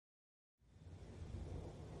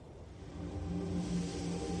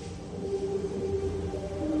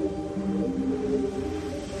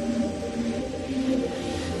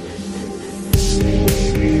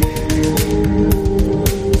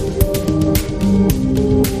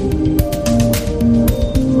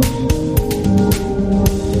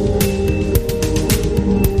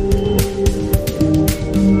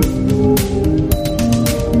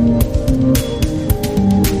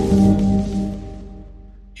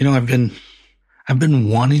I've been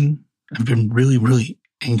really, really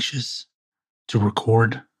anxious to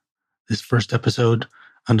record this first episode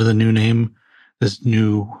under the new name, this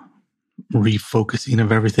new refocusing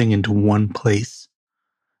of everything into one place.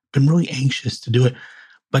 Been really anxious to do it.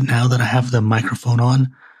 But now that I have the microphone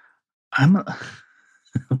on, I'm a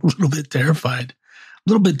little bit terrified. A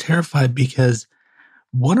little bit terrified because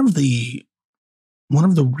one of the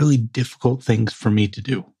really difficult things for me to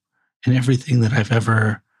do in everything that I've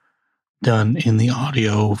ever done in the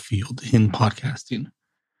audio field in podcasting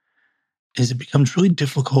is it becomes really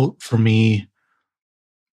difficult for me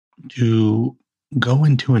to go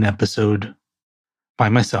into an episode by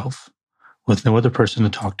myself with no other person to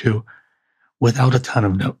talk to without a ton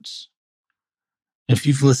of notes. If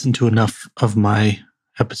you've listened to enough of my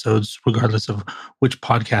episodes, regardless of which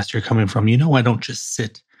podcast you're coming from, you know I don't just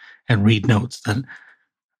sit and read notes, that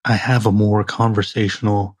I have a more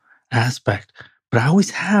conversational aspect, but I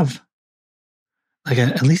always have like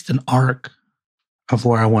at least an arc of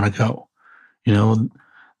where I want to go. You know,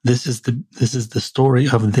 this is the story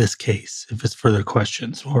of this case, if it's further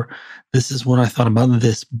questions, or this is what I thought about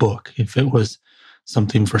this book, if it was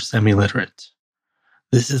something for semi-literate.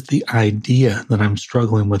 This is the idea that I'm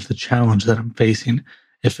struggling with, the challenge that I'm facing,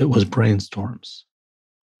 if it was brainstorms.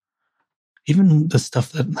 Even the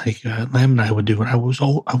stuff that Lamb and I would do, and I would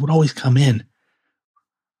always come in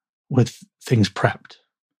with things prepped.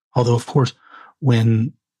 Although, of course,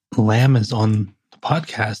 when Lamb is on the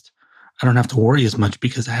podcast, I don't have to worry as much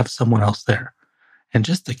because I have someone else there. And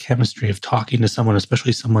just the chemistry of talking to someone,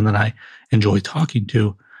 especially someone that I enjoy talking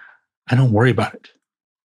to, I don't worry about it.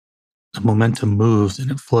 The momentum moves and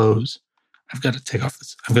it flows. I've got to take off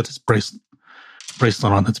this. I've got this bracelet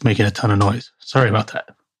on that's making a ton of noise. Sorry about that.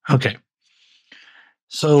 Okay.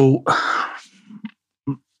 So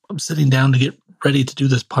I'm sitting down to get ready to do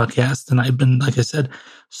this podcast. And I've been, like I said,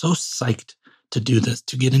 so psyched to do this,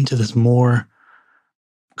 to get into this more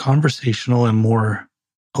conversational and more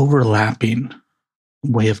overlapping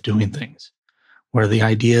way of doing things, where the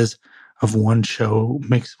ideas of one show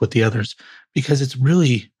mix with the others, because it's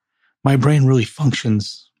really, my brain really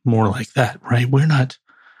functions more like that, right? We're not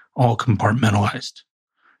all compartmentalized.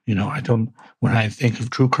 You know, when I think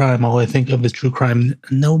of true crime, all I think of is true crime.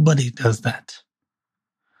 Nobody does that.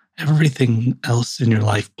 Everything else in your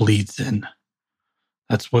life bleeds in.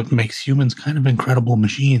 That's what makes humans kind of incredible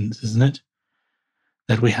machines, isn't it?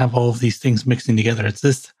 That we have all of these things mixing together. It's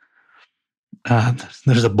this,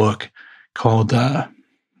 there's a book called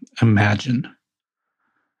Imagine.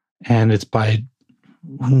 And it's by,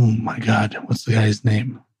 oh my God, what's the guy's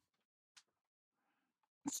name?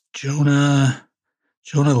 It's Jonah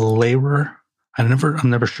Lehrer. I'm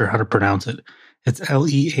never sure how to pronounce it. It's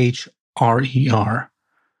Lehrer.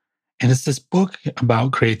 And it's this book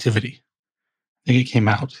about creativity. I think it came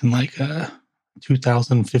out in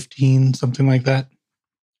 2015, something like that.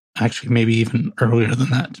 Actually, maybe even earlier than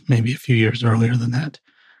that, maybe a few years earlier than that.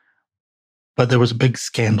 But there was a big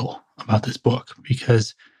scandal about this book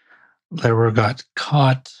because Lehrer got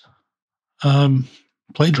caught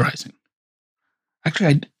plagiarizing.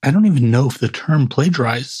 Actually, I don't even know if the term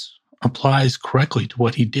plagiarize applies correctly to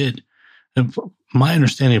what he did. And my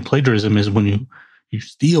understanding of plagiarism is when you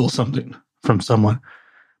steal something from someone.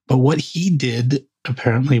 But what he did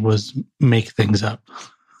apparently was make things up.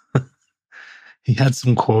 He had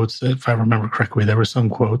some quotes, if I remember correctly, there were some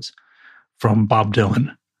quotes from Bob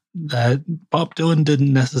Dylan that Bob Dylan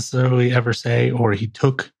didn't necessarily ever say, or he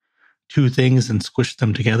took two things and squished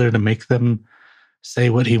them together to make them say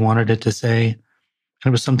what he wanted it to say. And it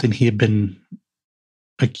was something he had been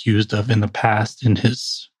accused of in the past in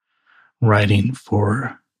his writing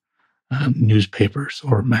for newspapers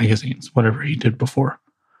or magazines, whatever he did before.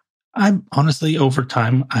 I'm honestly, over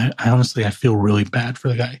time, I feel really bad for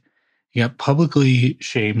the guy. He got publicly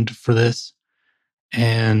shamed for this,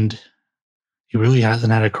 and he really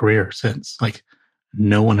hasn't had a career since. Like,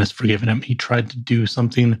 no one has forgiven him. He tried to do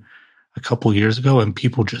something a couple years ago, and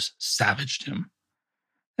people just savaged him.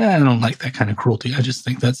 I don't like that kind of cruelty. I just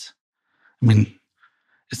think it's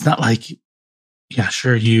not like, yeah,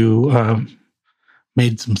 sure, you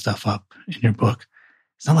made some stuff up in your book.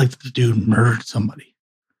 It's not like the dude murdered somebody.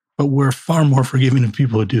 But we're far more forgiving of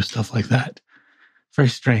people who do stuff like that. Very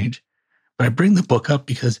strange. But I bring the book up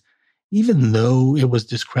because even though it was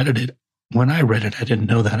discredited, when I read it, I didn't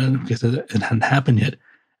know that because it hadn't happened yet. It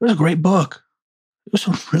was a great book. It was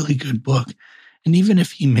a really good book. And even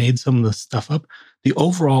if he made some of the stuff up, the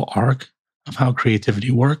overall arc of how creativity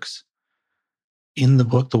works in the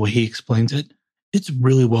book, the way he explains it, it's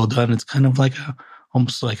really well done. It's kind of like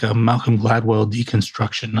almost like a Malcolm Gladwell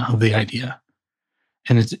deconstruction of the idea.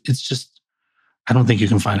 And it's just I don't think you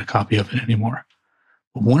can find a copy of it anymore.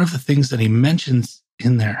 But one of the things that he mentions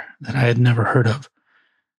in there that I had never heard of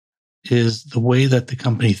is the way that the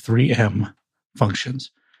company 3M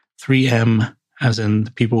functions. 3M, as in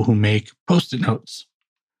the people who make Post-it notes.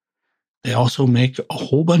 They also make a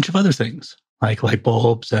whole bunch of other things, like light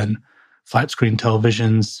bulbs and flat screen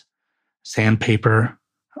televisions, sandpaper,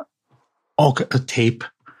 all tape.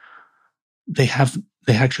 They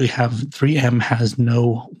actually have 3M has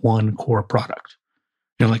no one core product.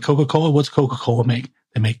 Like Coca-Cola, what's Coca-Cola make?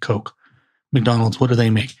 They make Coke. McDonald's, what do they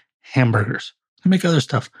make? Hamburgers. They make other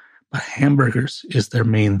stuff, but hamburgers is their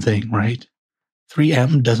main thing, right?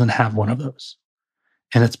 3M doesn't have one of those.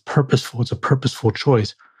 And it's purposeful. It's a purposeful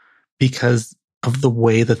choice because of the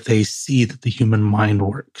way that they see that the human mind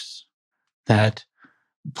works. That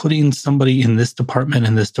putting somebody in this department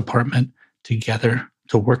and this department together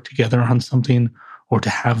to work together on something, or to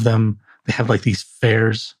have them, they have like these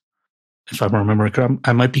fairs. If I remember,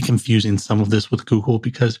 I might be confusing some of this with Google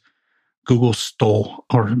because Google stole,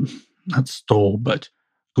 or not stole, but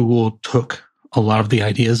Google took a lot of the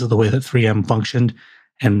ideas of the way that 3M functioned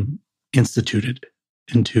and instituted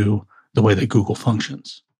into the way that Google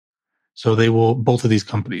functions. So they will, both of these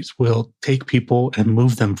companies will take people and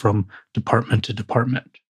move them from department to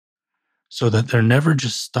department so that they're never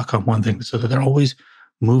just stuck on one thing, so that they're always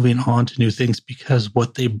moving on to new things because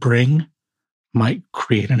what they bring might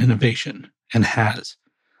create an innovation, and has.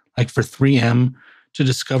 Like for 3M to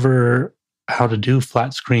discover how to do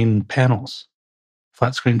flat screen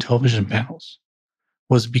television panels,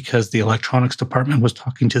 was because the electronics department was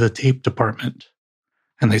talking to the tape department.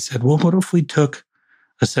 And they said, well, what if we took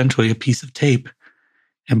essentially a piece of tape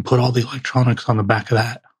and put all the electronics on the back of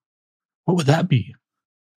that? What would that be?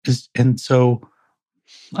 And so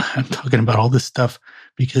I'm talking about all this stuff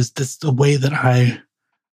because that's the way that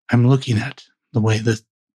I'm looking at the way that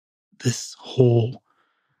this whole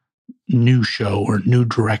new show or new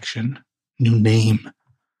direction, new name,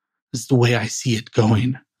 is the way I see it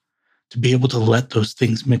going. To be able to let those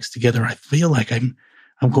things mix together, I feel like I'm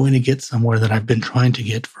going to get somewhere that I've been trying to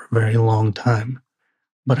get for a very long time,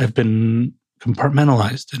 but I've been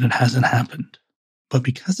compartmentalized and it hasn't happened. But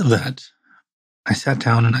because of that, I sat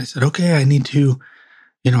down and I said, okay, I need to,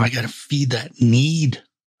 I got to feed that need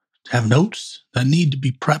to have notes, that need to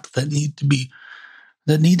be prepped, that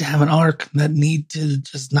need to have an arc, that need to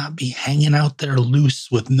just not be hanging out there loose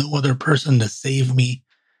with no other person to save me.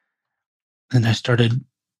 And I said,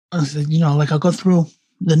 I'll go through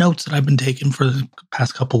the notes that I've been taking for the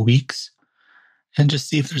past couple weeks and just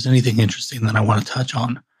see if there's anything interesting that I want to touch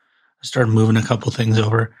on. I started moving a couple things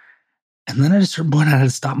over, and then at a certain point I had to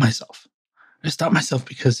stop myself.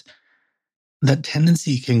 Because that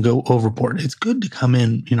tendency can go overboard. It's good to come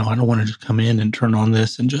in, I don't want to just come in and turn on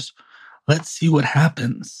this and just let's see what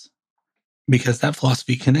happens, because that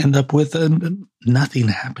philosophy can end up with nothing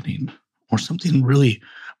happening or something really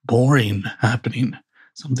boring happening,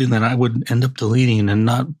 something that I would end up deleting and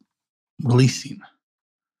not releasing.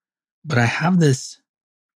 But I have this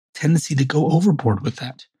tendency to go overboard with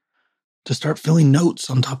that, to start filling notes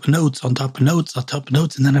on top of notes on top of notes on top of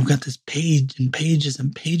notes. And then I've got this page and pages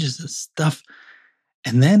and pages of stuff.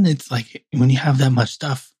 And then it's like, when you have that much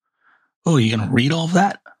stuff, oh, you're going to read all of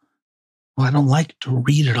that? Well, I don't like to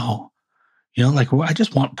read it all. I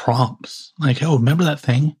just want prompts. Like, oh, remember that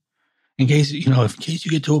thing? In case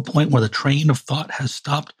you get to a point where the train of thought has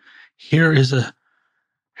stopped, here's a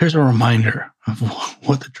reminder of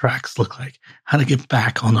what the tracks look like, how to get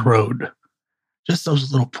back on the road. Just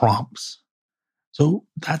those little prompts. So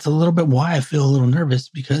that's a little bit why I feel a little nervous,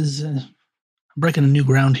 because I'm breaking a new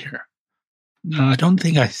ground here. Now, I don't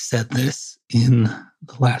think I said this in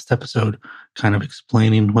the last episode, kind of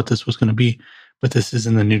explaining what this was going to be, but this is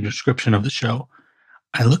in the new description of the show.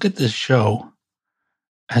 I look at this show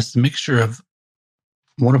as the mixture of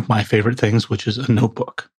one of my favorite things, which is a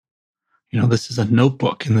notebook. This is a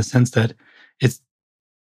notebook in the sense that it's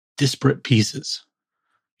disparate pieces.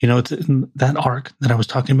 It's in that arc that I was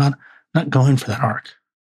talking about. I'm not going for that arc.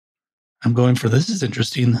 I'm going for, this is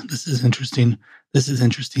interesting. This is interesting. This is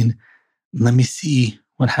interesting. Let me see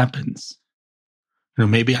what happens.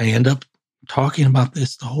 Maybe I end up talking about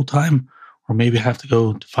this the whole time, or maybe I have to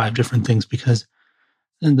go to 5 different things because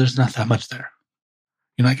there's not that much there.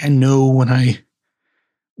 I know when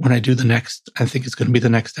I do the next, I think it's going to be the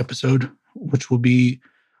next episode, which will be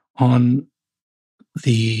on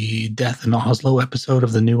the Death in Oslo episode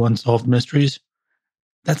of the new Unsolved Mysteries.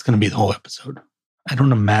 That's going to be the whole episode. I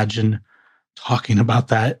don't imagine talking about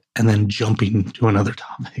that and then jumping to another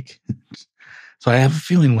topic. So I have a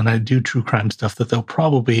feeling when I do true crime stuff that they'll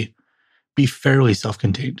probably be fairly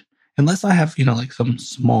self-contained. unless I have, like some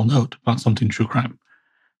small note about something true crime.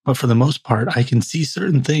 But for the most part, I can see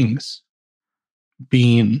certain things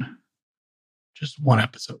being just one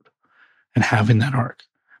episode and having that arc,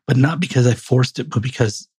 but not because I forced it, but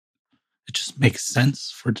because it just makes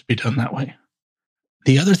sense for it to be done that way.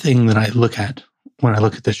 The other thing that I look at when I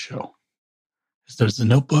look at this show is there's the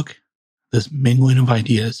Notebook, this mingling of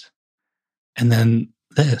ideas, and then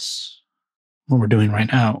this, what we're doing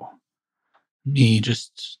right now, me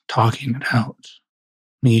just talking it out,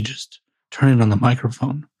 me just turning on the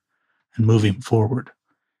microphone and moving forward.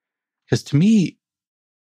 Because to me,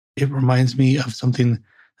 it reminds me of something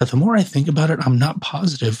that the more I think about it, I'm not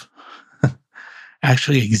positive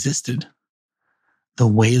actually existed the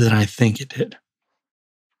way that I think it did.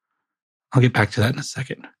 I'll get back to that in a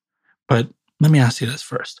second. But let me ask you this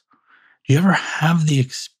first. Do you ever have the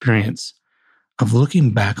experience of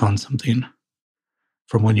looking back on something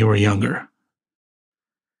from when you were younger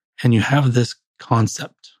and you have this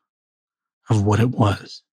concept of what it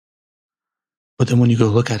was, but then when you go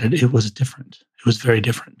look at it, it was different. It was very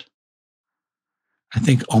different. I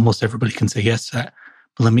think almost everybody can say yes to that,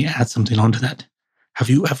 but let me add something onto that. Have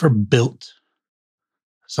you ever built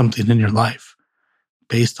something in your life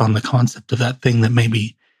based on the concept of that thing that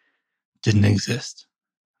maybe didn't exist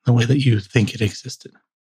the way that you think it existed?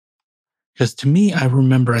 Because to me, I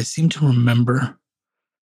seem to remember,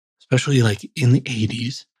 especially like in the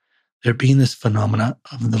 80s, there being this phenomena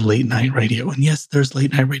of the late night radio. And yes, there's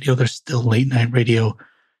late night radio. There's still late night radio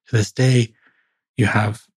to this day. You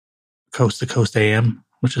have Coast to Coast AM,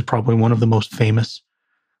 which is probably one of the most famous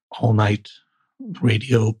all night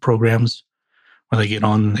radio programs where they get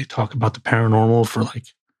on and they talk about the paranormal for like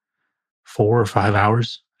 4 or 5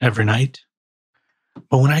 hours every night.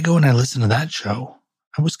 But when I go and I listen to that show,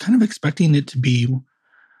 I was kind of expecting it to be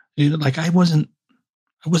like I wasn't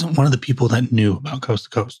one of the people that knew about Coast to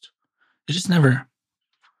Coast. It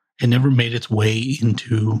never made its way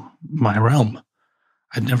into my realm.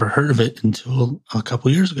 I'd never heard of it until a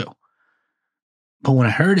couple years ago. But when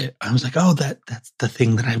I heard it, I was like, oh, that's the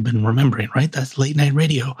thing that I've been remembering, right? That's late night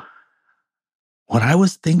radio. What I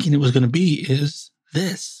was thinking it was going to be is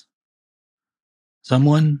this.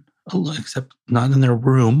 Someone, except not in their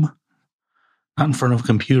room, not in front of a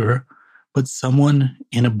computer, but someone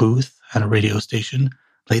in a booth at a radio station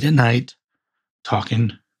late at night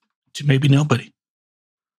talking to maybe nobody,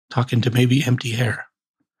 talking to maybe empty air.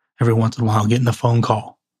 Every once in a while, getting a phone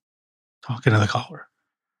call, talking to the caller.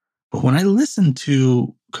 But when I listened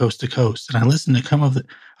to Coast to Coast and I listened to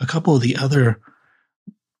a couple of the other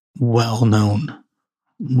well-known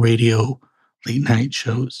radio late night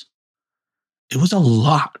shows, it was a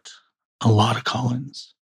lot of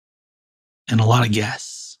call-ins and a lot of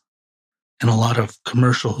guests and a lot of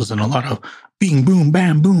commercials and a lot of bing, boom,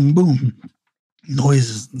 bam, boom, boom,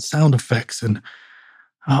 noises and sound effects and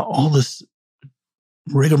all this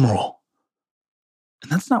rigmarole.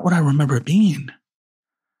 And that's not what I remember it being.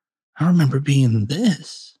 I remember being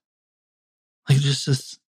this. Like just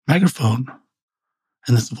this microphone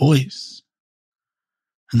and this voice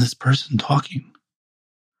and this person talking.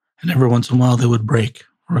 And every once in a while they would break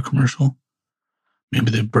for a commercial. Maybe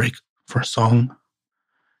they'd break for a song.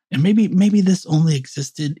 And maybe this only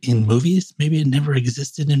existed in movies. Maybe it never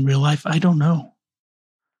existed in real life. I don't know.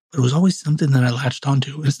 But it was always something that I latched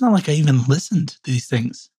onto. It's not like I even listened to these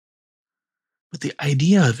things. But the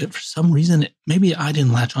idea of it, for some reason, maybe I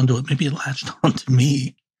didn't latch onto it. Maybe it latched onto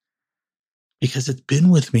me. Because it's been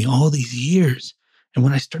with me all these years. And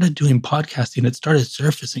when I started doing podcasting, it started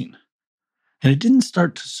surfacing. And it didn't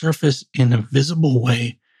start to surface in a visible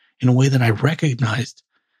way, in a way that I recognized.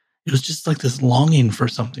 It was just like this longing for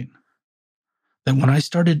something. That when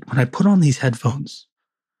I put on these headphones,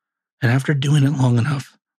 and after doing it long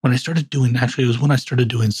enough, it was when I started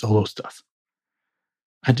doing solo stuff.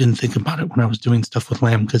 I didn't think about it when I was doing stuff with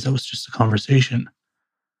Lamb because that was just a conversation.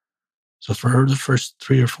 So for the first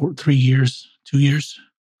 2 years,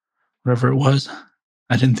 whatever it was,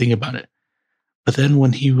 I didn't think about it. But then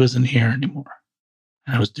when he wasn't here anymore,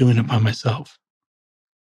 and I was doing it by myself,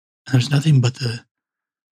 and there's nothing but the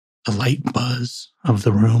light buzz of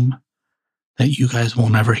the room that you guys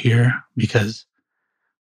won't ever hear because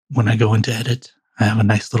when I go into edit, I have a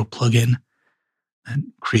nice little plug-in that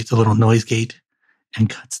creates a little noise gate and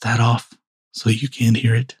cuts that off so you can't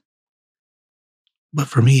hear it. But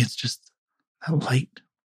for me, it's just that light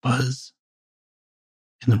buzz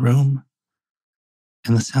in the room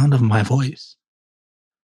and the sound of my voice.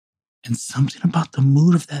 And something about the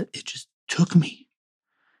mood of that, it just took me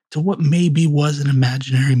to what maybe was an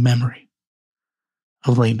imaginary memory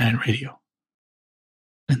of late night radio.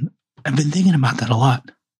 And I've been thinking about that a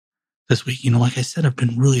lot this week. Like I said, I've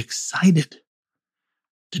been really excited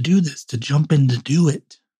to do this, to jump in to do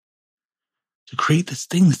it, to create this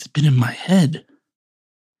thing that's been in my head.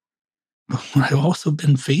 But what I've also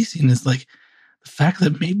been facing is like the fact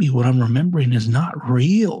that maybe what I'm remembering is not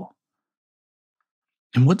real.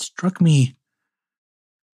 And what struck me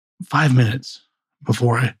 5 minutes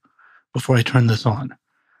before I turned this on,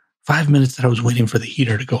 5 minutes that I was waiting for the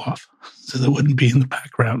heater to go off so that it wouldn't be in the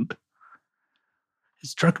background, it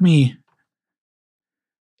struck me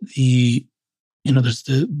there's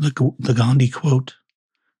the Gandhi quote,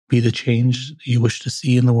 "Be the change you wish to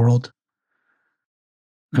see in the world."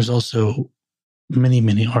 There's also many,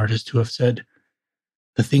 many artists who have said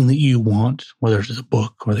the thing that you want, whether it's a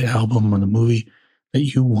book or the album or the movie that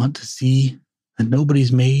you want to see that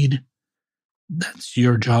nobody's made, that's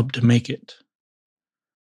your job to make it.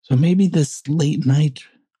 So maybe this late night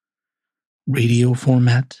radio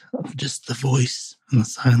format of just the voice and the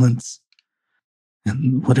silence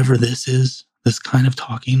and whatever this is, this kind of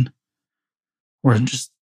talking, or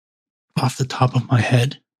just off the top of my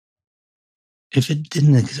head, if it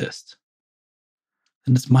didn't exist,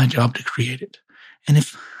 then it's my job to create it. And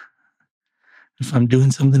if I'm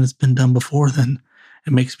doing something that's been done before, then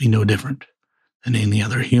it makes me no different than any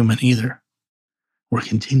other human either. We're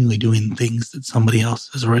continually doing things that somebody else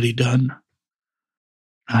has already done.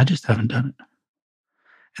 I just haven't done it.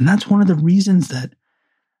 And that's one of the reasons that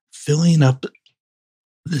filling up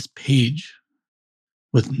this page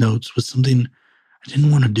with notes was something I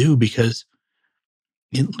didn't want to do, because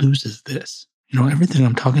it loses this. Everything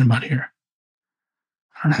I'm talking about here,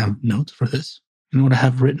 I don't have notes for this. You know what I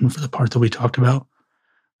have written for the part that we talked about?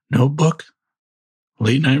 Notebook,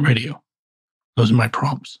 late night radio. Those are my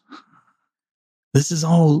prompts. This is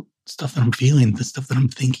all stuff that I'm feeling, the stuff that I'm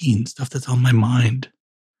thinking, stuff that's on my mind.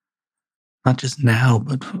 Not just now,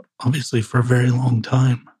 but obviously for a very long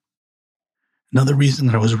time. Another reason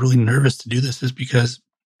that I was really nervous to do this is because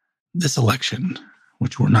this election,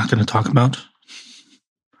 which we're not going to talk about,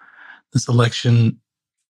 this election,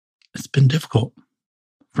 it's been difficult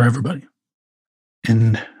for everybody.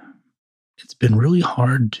 And it's been really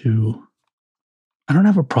hard I don't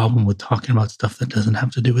have a problem with talking about stuff that doesn't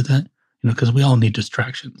have to do with that, because we all need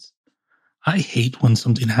distractions. I hate when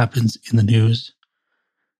something happens in the news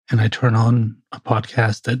and I turn on a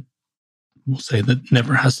podcast that will say that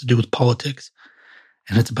never has to do with politics,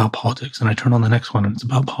 and it's about politics, and I turn on the next one and it's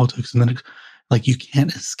about politics, and then you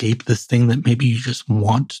can't escape this thing that maybe you just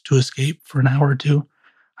want to escape for an hour or two.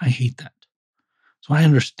 I hate that. So I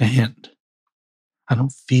understand. I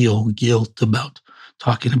don't feel guilt about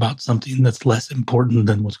talking about something that's less important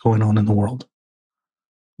than what's going on in the world,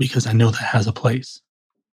 because I know that has a place.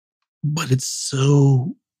 But this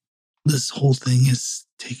whole thing is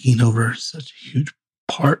taking over such a huge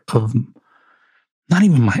part of not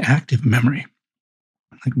even my active memory,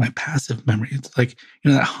 like my passive memory. It's like,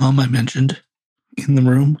 that hum I mentioned in the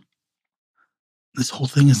room. This whole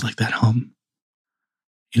thing is like that hum.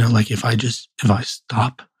 Like if I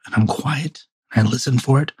stop and I'm quiet and I listen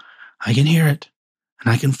for it, I can hear it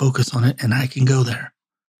and I can focus on it and I can go there.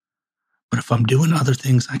 But if I'm doing other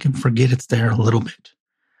things, I can forget it's there a little bit.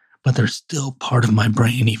 But there's still part of my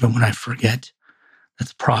brain, even when I forget,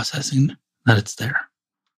 that's processing that it's there.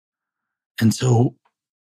 And so,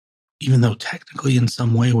 even though technically in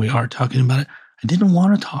some way we are talking about it, I didn't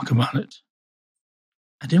want to talk about it.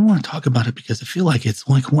 I didn't want to talk about it because I feel like it's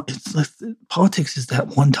like politics is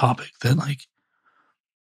that one topic that, like,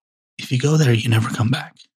 if you go there, you never come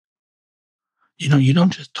back. You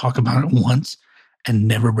don't just talk about it once and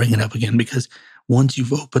never bring it up again, because once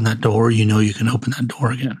you've opened that door, you can open that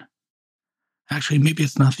door again. Actually, maybe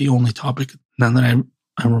it's not the only topic. Now that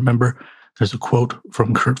I remember, there's a quote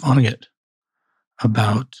from Kurt Vonnegut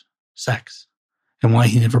about sex and why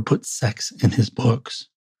he never put sex in his books.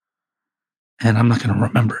 And I'm not going to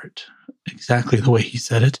remember it exactly the way he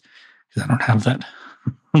said it, because I don't have that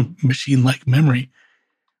machine-like memory.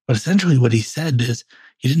 But essentially what he said is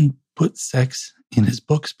he didn't put sex in his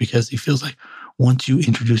books because he feels like once you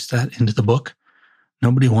introduce that into the book,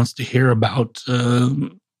 nobody wants to hear about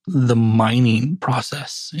the mining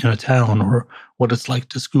process in a town or what it's like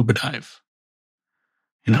to scuba dive.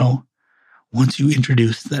 Once you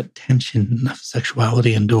introduce that tension of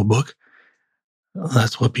sexuality into a book,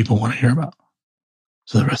 that's what people want to hear about.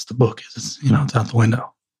 So the rest of the book is, it's out the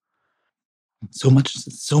window. So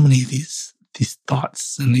many of these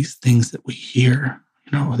thoughts and these things that we hear,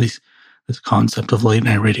 this concept of late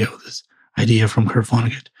night radio, this idea from Kurt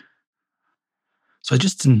Vonnegut. So I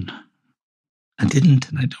didn't,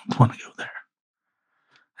 and I don't want to go there.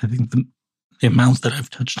 I think the amount that I've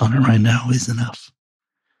touched on it right now is enough.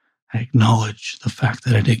 I acknowledge the fact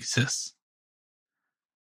that it exists.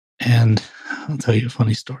 And I'll tell you a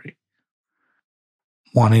funny story.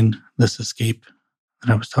 Wanting this escape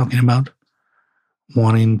that I was talking about,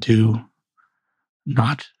 wanting to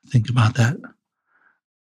not think about that,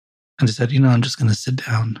 I decided, I'm just going to sit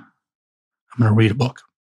down. I'm going to read a book.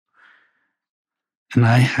 And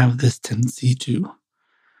I have this tendency to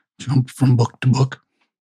jump from book to book.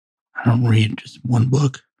 I don't read just one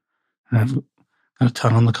book. And I've got a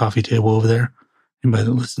ton on the coffee table over there. Anybody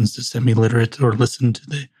that listens to Semi-Literate or listened to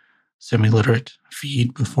the Semi-Literate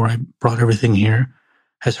feed before I brought everything here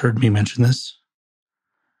has heard me mention this.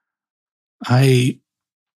 I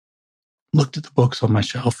looked at the books on my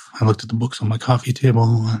shelf. I looked at the books on my coffee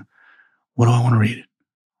table. What do I want to read?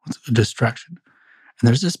 What's a distraction? And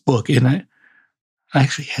there's this book, and I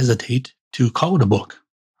actually hesitate to call it a book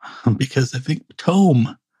because I think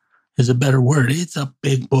tome is a better word. It's a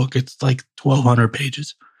big book. It's like 1,200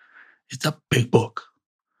 pages. It's a big book.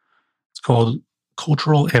 It's called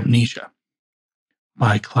Cultural Amnesia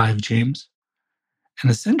by Clive James. And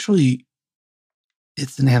essentially,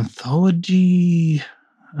 it's an anthology.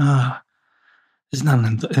 It's not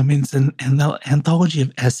an it's an anthology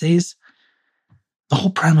of essays. The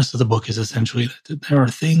whole premise of the book is essentially that there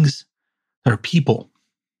are people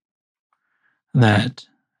that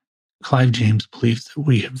Clive James believes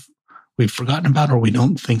that we've forgotten about or we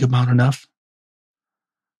don't think about enough.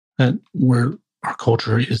 That our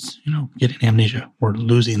culture is, getting amnesia. We're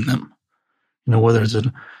losing them. Whether it's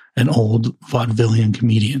an old vaudevillian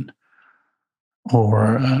comedian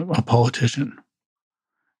or a politician.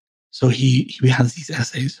 So he has these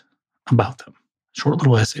essays about them, short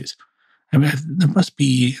little essays. I mean, there must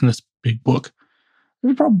be in this big book,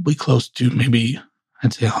 there's probably close to maybe,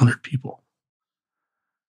 I'd say 100 people.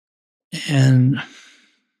 And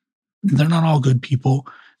they're not all good people.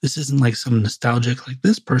 This isn't like some nostalgic, like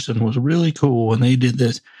this person was really cool and they did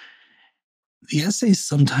this. The essays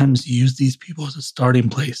sometimes use these people as a starting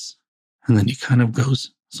place. And then he kind of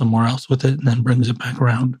goes somewhere else with it and then brings it back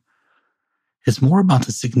around. It's more about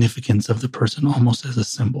the significance of the person almost as a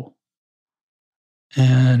symbol.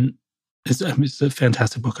 And it's a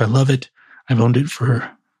fantastic book. I love it. I've owned it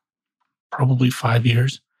for probably 5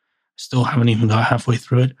 years. Still haven't even got halfway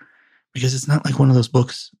through it because it's not like one of those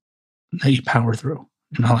books that you power through.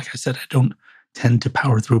 Like I said, I don't tend to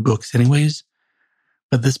power through books anyways.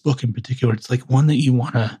 But this book in particular, it's like one that you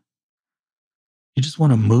just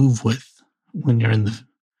want to move with when you're in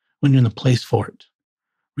the place for it.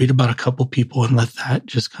 Read about a couple people and let that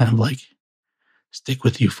just kind of like stick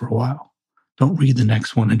with you for a while. Don't read the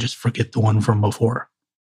next one and just forget the one from before.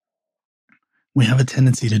 We have a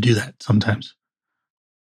tendency to do that sometimes.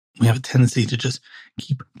 We have a tendency to just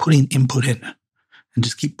keep putting input in and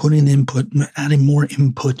just keep putting input, adding more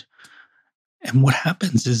input. And what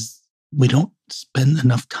happens is we don't spend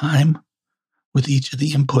enough time with each of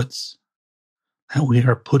the inputs that we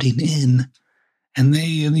are putting in. And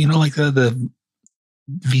they, like the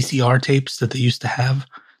VCR tapes that they used to have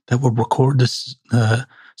that would record this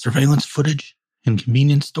surveillance footage in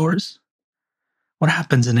convenience stores. What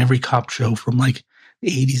happens in every cop show from like the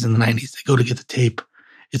 80s and the 90s? They go to get the tape.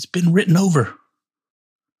 It's been written over.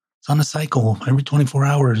 It's on a cycle. Every 24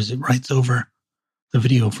 hours, it writes over the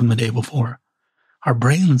video from the day before. Our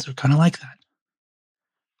brains are kind of like that.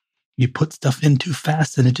 You put stuff in too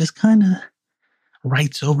fast and it just kind of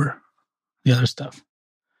writes over the other stuff.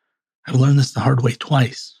 I've learned this the hard way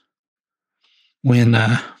twice. When,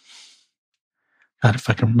 God, if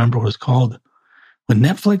I can remember what it's called, when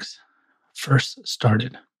Netflix first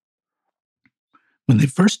started. When they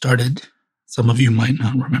first started, some of you might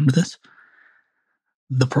not remember this,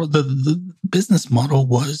 the business model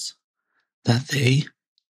was that they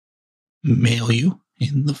mail you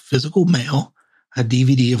in the physical mail a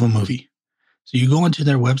DVD of a movie. So you go onto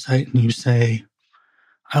their website and you say,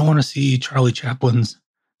 I want to see Charlie Chaplin's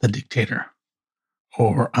The Dictator,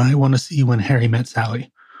 or I want to see When Harry Met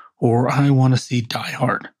Sally, or I want to see Die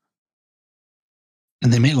Hard.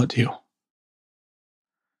 And they mail it to you.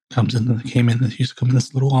 It used to come in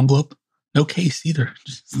this little envelope. No case either.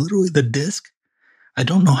 Just literally the disc. I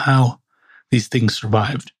don't know how these things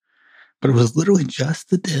survived, but it was literally just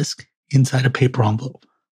the disc inside a paper envelope.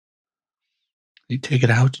 You take it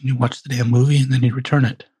out and you watch the damn movie and then you return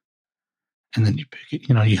it. And then you pick it,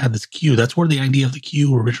 you had this queue. That's where the idea of the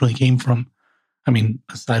queue originally came from. I mean,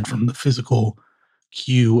 aside from the physical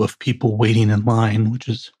queue of people waiting in line, which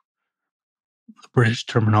is the British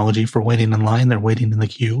terminology for waiting in line, they're waiting in the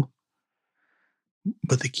queue.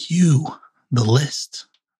 But the queue, the list,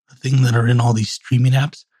 the thing that are in all these streaming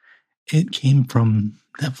apps, it came from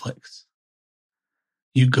Netflix.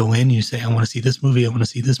 You go in, you say, I want to see this movie, I want to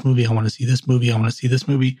see this movie, I want to see this movie, I want to see this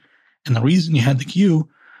movie. And the reason you had the queue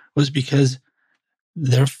was because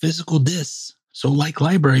they're physical discs. So like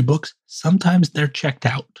library books, sometimes they're checked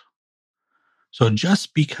out. So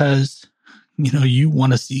just because, you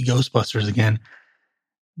want to see Ghostbusters again,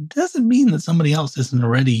 doesn't mean that somebody else doesn't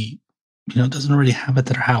already have it at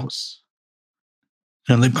their house.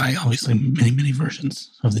 They buy obviously many, many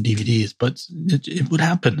versions of the DVDs, but it would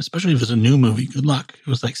happen, especially if it's a new movie. Good luck. It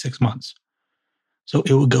was like 6 months. So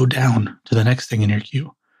it would go down to the next thing in your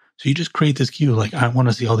queue. So you just create this queue, like, I want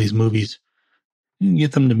to see all these movies. You can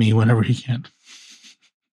get them to me whenever you can.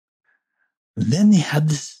 Then they had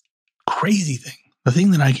this crazy thing, the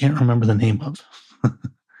thing that I can't remember the name of.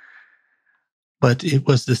 But it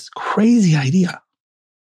was this crazy idea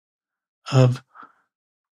of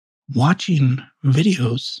watching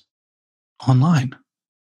videos online.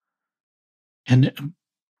 And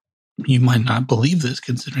you might not believe this,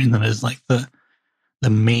 considering that it's like the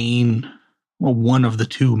main, one of the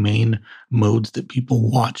two main modes that people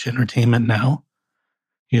watch entertainment now.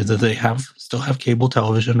 Either they still have cable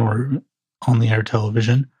television or on-the-air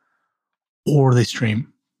television, or they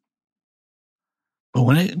stream. But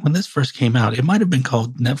when this first came out, it might have been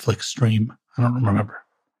called Netflix Stream. I don't remember.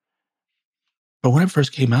 But when it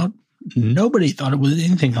first came out, nobody thought it was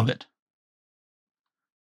anything of it.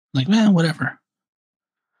 Like, whatever.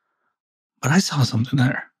 But I saw something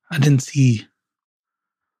there. I didn't see,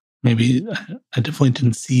 maybe I definitely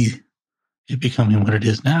didn't see it becoming what it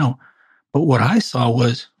is now. But what I saw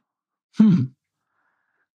was,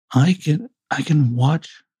 I can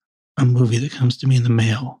watch a movie that comes to me in the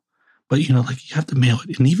mail. But, you have to mail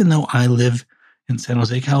it. And even though I live in San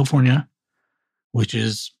Jose, California, which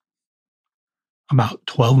is about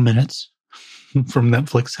 12 minutes from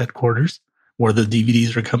Netflix headquarters, where the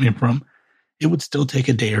DVDs are coming from, it would still take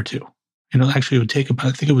a day or two. Actually, it would take about,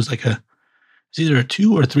 I think it was it's either a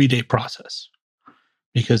 2 or 3 day process.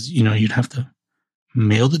 Because, you'd have to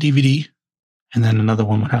mail the DVD and then another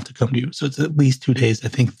one would have to come to you. So it's at least 2 days. I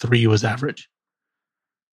think 3 was average.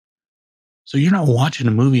 So you're not watching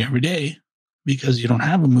a movie every day because you don't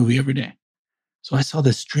have a movie every day. So I saw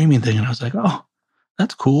this streaming thing and I was like, oh,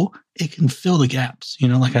 that's cool. It can fill the gaps.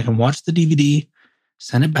 Like I can watch the DVD,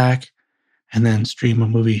 send it back, and then stream a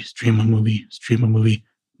movie,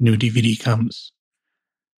 new DVD comes.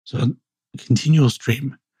 So continual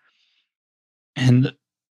stream. And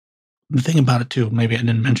the thing about it too, maybe I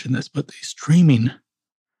didn't mention this, but the streaming,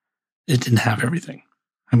 it didn't have everything.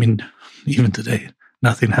 I mean, even today,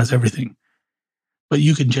 nothing has everything. But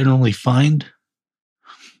you can generally find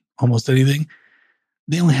almost anything.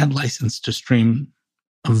 They only had license to stream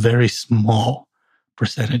a very small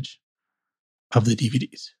percentage of the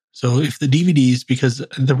DVDs. So if the DVDs, because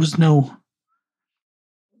there was no,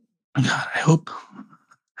 God, I hope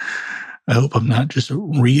I'm not just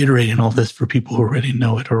reiterating all this for people who already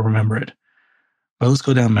know it or remember it. But let's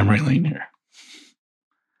go down memory lane here.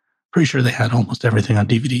 Pretty sure they had almost everything on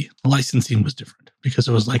DVD. The licensing was different because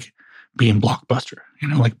it was like being Blockbuster,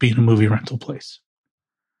 like being a movie rental place.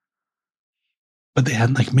 But they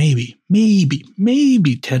had like maybe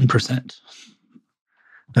 10%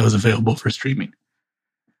 that was available for streaming.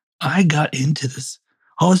 I got into this.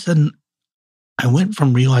 All of a sudden, I went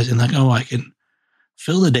from realizing like, oh, I can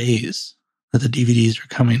fill the days that the DVDs are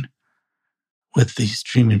coming with these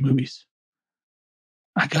streaming movies.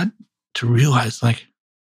 I got to realize like,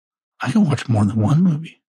 I can watch more than one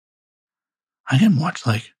movie. I can watch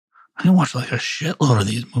like a shitload of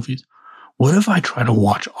these movies. What if I try to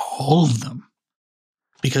watch all of them?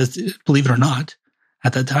 Because believe it or not,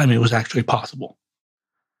 at that time, it was actually possible.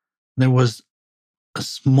 There was a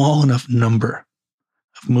small enough number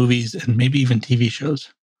of movies and maybe even TV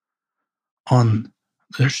shows on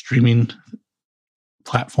their streaming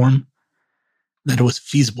platform that it was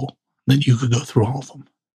feasible that you could go through all of them.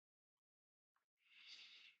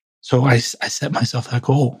 So I set myself that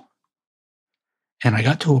goal. And I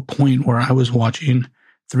got to a point where I was watching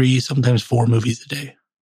 3, sometimes 4 movies a day.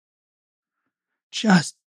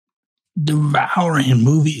 Just devouring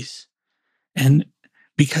movies. And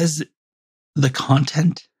because the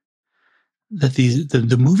content that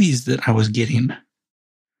the movies that I was getting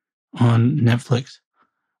on Netflix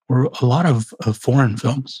were a lot of foreign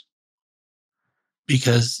films.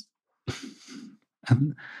 Because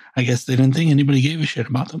I guess they didn't think anybody gave a shit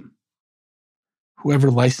about them.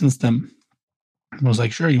 Whoever licensed them was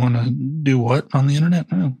like, sure, you want to do what on the internet?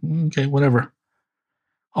 Oh, okay, whatever.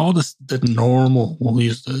 All this, the normal, we'll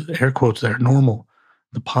use the air quotes there, normal,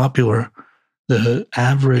 the popular, the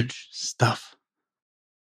average stuff,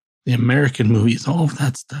 the American movies, all of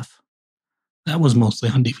that stuff, that was mostly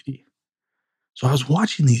on DVD. So I was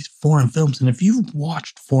watching these foreign films, and if you've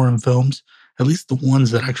watched foreign films, at least the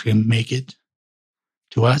ones that actually make it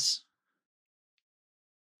to us,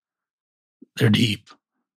 they're deep.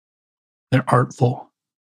 They're artful.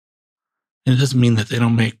 And it doesn't mean that they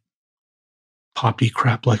don't make poppy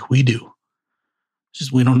crap like we do. It's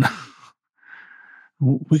just we don't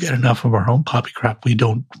we got enough of our own poppy crap. We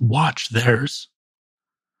don't watch theirs.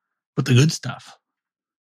 But the good stuff.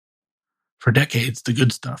 For decades, the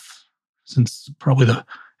good stuff. Since probably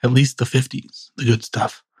at least the 50s, the good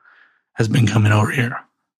stuff has been coming over here.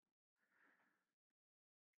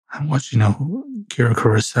 I watched, Kira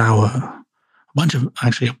Kurosawa, a bunch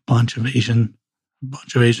of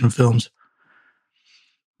Asian films.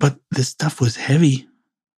 But this stuff was heavy.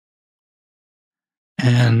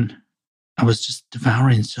 And I was just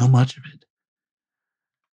devouring so much of it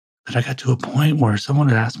that I got to a point where someone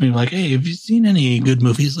had asked me, like, hey, have you seen any good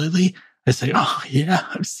movies lately? I say, oh, yeah,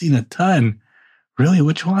 I've seen a ton. Really?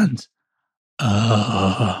 Which ones? And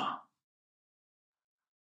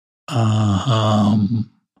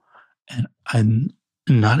I'm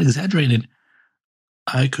not exaggerating.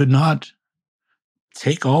 I could not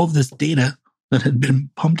take all of this data that had been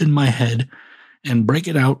pumped in my head and break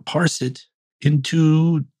it out, parse it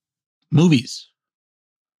into movies.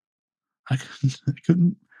 I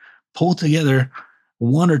couldn't pull together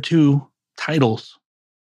one or two titles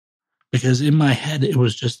because in my head it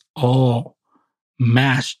was just all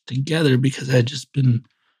mashed together because I had just been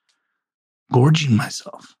gorging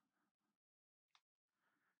myself.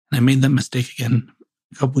 And I made that mistake again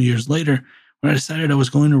a couple years later when I decided I was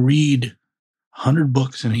going to read 100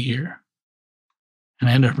 books in a year. And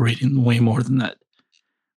I ended up reading way more than that.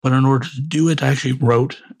 But in order to do it, I actually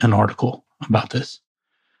wrote an article about this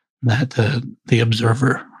that the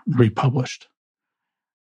Observer republished.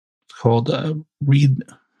 It's called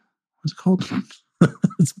what's it called?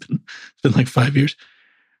 It's been like 5 years.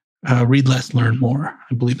 Read Less, Learn More.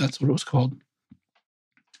 I believe that's what it was called.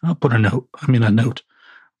 I'll put a note.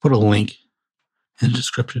 Put a link in the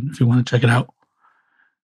description if you want to check it out.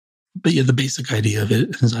 But yeah, the basic idea of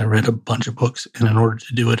it is I read a bunch of books, and in order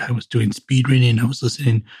to do it, I was doing speed reading. I was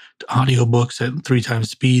listening to audiobooks at 3 times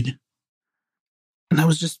speed. And I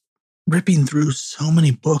was just ripping through so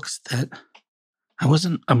many books that I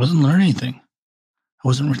wasn't learning anything. I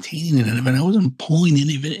wasn't retaining any of it. I wasn't pulling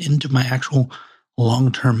any of it into my actual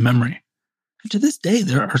long-term memory. And to this day,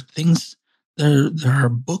 there are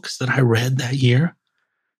books that I read that year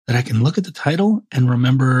that I can look at the title and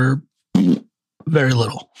remember very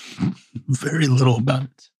little about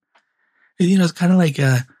it. It's kind of like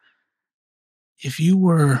if you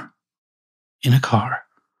were in a car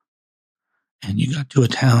and you got to a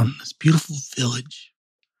town, this beautiful village,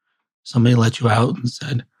 somebody let you out and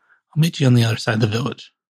said, I'll meet you on the other side of the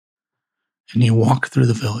village. And you walk through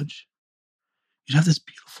the village. You'd have this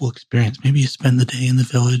beautiful experience. Maybe you spend the day in the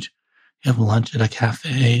village. You have lunch at a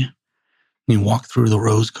cafe. And you walk through the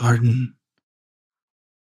rose garden.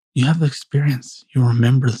 You have the experience. You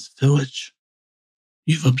remember this village.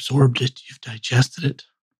 You've absorbed it. You've digested it.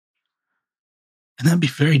 And that'd be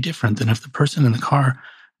very different than if the person in the car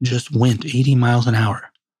just went 80 miles an hour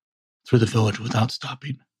through the village without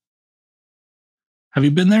stopping. Have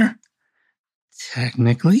you been there?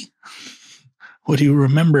 Technically. What do you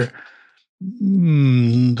remember?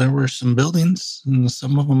 There were some buildings, and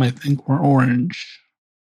some of them I think were orange.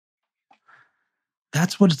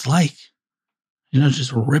 That's what it's like.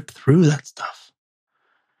 Just rip through that stuff.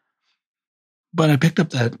 But I picked up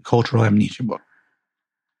that Cultural Amnesia book.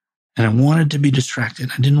 And I wanted to be distracted.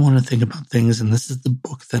 I didn't want to think about things. And this is the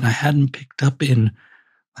book that I hadn't picked up in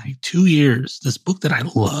like 2 years. This book that I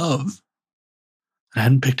love. I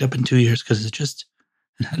hadn't picked up in 2 years because it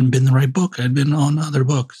hadn't been the right book. I'd been on other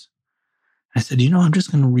books. I said, I'm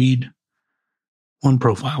just going to read one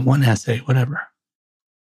profile, one essay, whatever.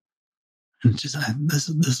 And this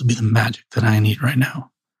will be the magic that I need right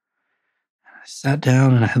now. I sat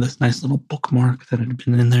down and I had this nice little bookmark that had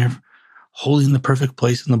been in there, holding the perfect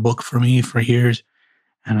place in the book for me for years.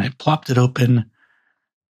 And I plopped it open.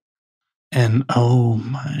 And oh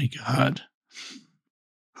my God.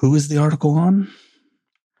 Who is the article on?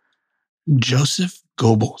 Joseph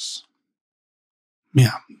Goebbels.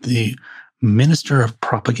 Yeah, the Minister of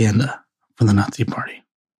Propaganda for the Nazi Party.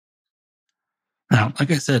 Now, like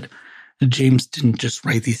I said, James didn't just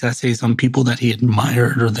write these essays on people that he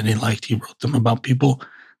admired or that he liked. He wrote them about people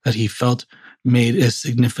that he felt made a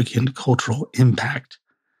significant cultural impact.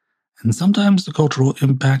 And sometimes the cultural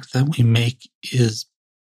impact that we make is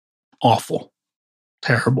awful,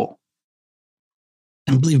 terrible.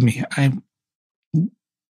 And believe me,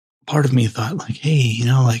 part of me thought like, hey,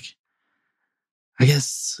 I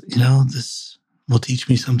guess, will teach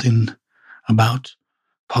me something about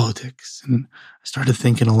politics. And I started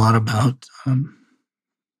thinking a lot about,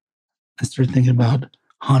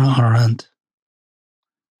 Hannah Arendt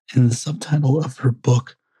and the subtitle of her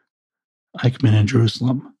book, Eichmann in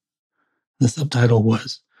Jerusalem. The subtitle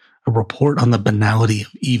was A Report on the Banality of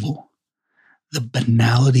Evil. The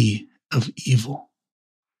banality of evil.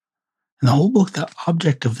 And the whole book, the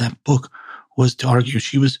object of that book was to argue.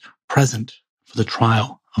 She was present for the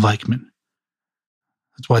trial of Eichmann.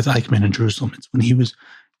 That's why it's Eichmann in Jerusalem. It's when he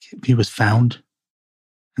was found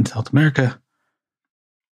in South America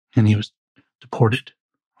and he was deported,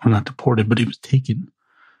 or not deported, but he was taken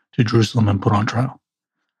to Jerusalem and put on trial.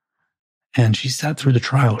 And she sat through the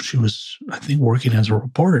trial. She was, I think, working as a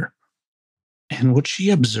reporter. And what she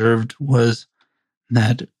observed was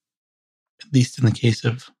that, at least in the case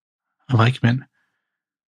of Eichmann,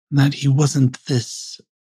 that he wasn't this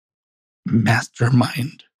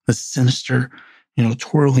mastermind, the sinister,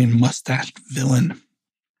 twirling mustached villain,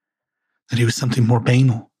 that he was something more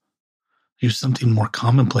banal. He was something more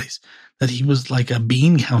commonplace, that he was like a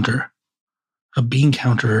bean counter of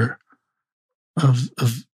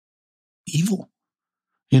evil.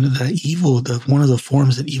 That evil, one of the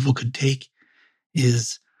forms that evil could take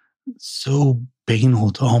is so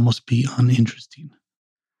banal to almost be uninteresting.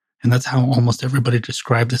 And that's how almost everybody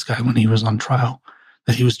described this guy when he was on trial,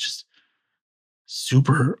 that he was just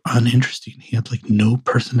super uninteresting. He had like no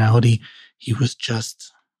personality. He was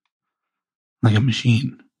just like a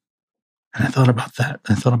machine. And I thought about that.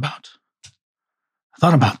 I thought about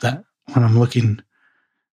that when I'm looking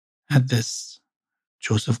at this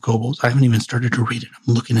Joseph Goebbels. I haven't even started to read it.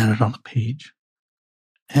 I'm looking at it on the page.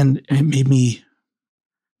 And it made me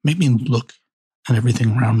look at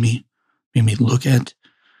everything around me, made me look at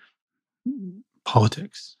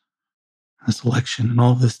politics, this election, and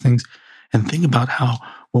all of these things, and think about how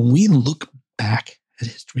when we look back at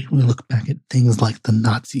history, when we look back at things like the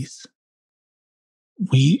Nazis,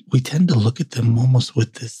 we tend to look at them almost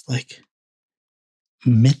with this like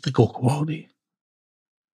mythical quality.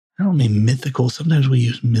 I don't mean mythical. Sometimes we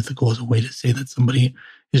use mythical as a way to say that somebody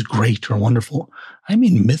is great or wonderful. I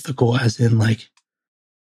mean mythical as in like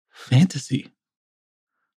fantasy.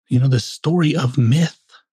 The story of myth.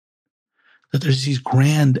 That there's these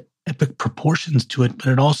grand epic proportions to it, but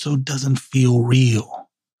it also doesn't feel real.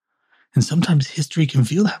 And sometimes history can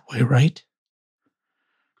feel that way, right?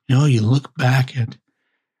 You look back at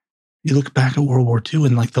World War II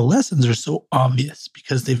and like the lessons are so obvious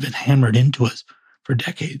because they've been hammered into us for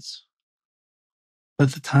decades. But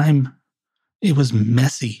at the time, it was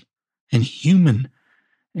messy and human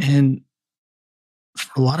and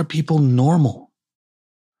for a lot of people normal.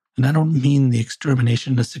 And I don't mean the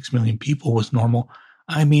extermination of 6 million people was normal.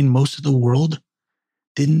 I mean most of the world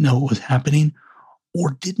didn't know what was happening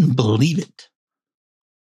or didn't believe it.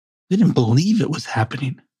 They didn't believe it was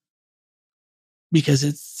happening because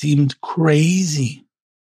it seemed crazy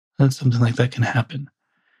that something like that can happen.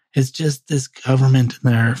 It's just this government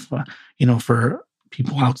in there, for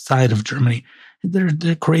people outside of Germany.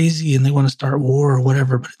 They're crazy and they want to start war or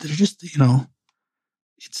whatever, but they're just, it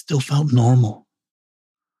still felt normal.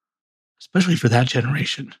 Especially for that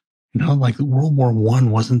generation. Like World War I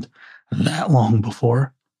wasn't that long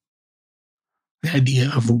before. The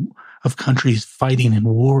idea of countries fighting in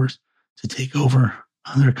wars to take over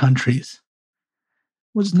other countries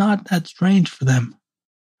was not that strange for them.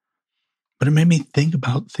 But it made me think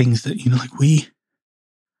about things that, like we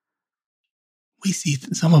see,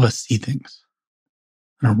 some of us see things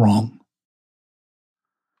that are wrong.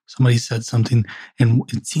 Somebody said something and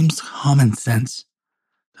it seems common sense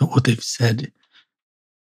that what they've said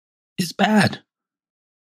is bad.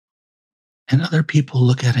 And other people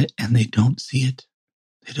look at it and they don't see it.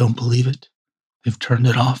 They don't believe it. They've turned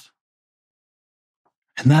it off.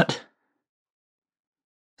 And that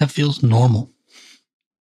feels normal.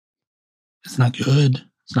 It's not good.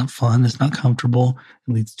 It's not fun. It's not comfortable.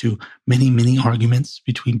 It leads to many, many arguments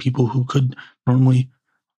between people who could normally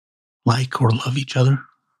like or love each other.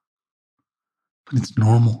 But it's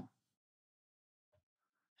normal.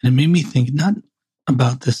 And it made me think not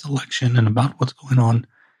about this election and about what's going on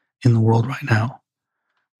in the world right now,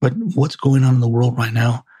 but what's going on in the world right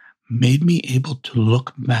now made me able to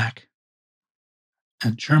look back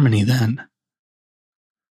at Germany then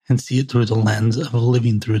and see it through the lens of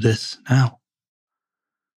living through this now.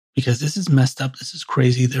 Because this is messed up. This is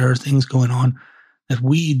crazy. There are things going on that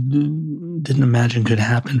we didn't imagine could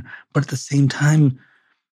happen. But at the same time,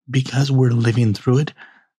 because we're living through it,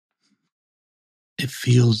 it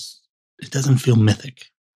doesn't feel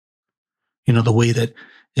mythic. The way that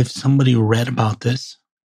if somebody read about this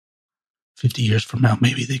 50 years from now,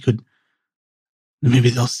 maybe they could maybe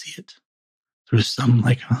they'll see it through some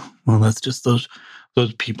like, oh, well, that's just those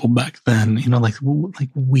people back then, like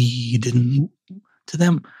we didn't, to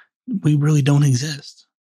them, we really don't exist,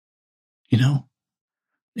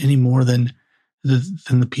 any more than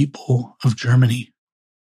the people of Germany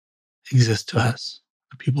exist to us.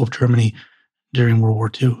 The people of Germany during World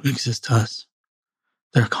War II exist to us.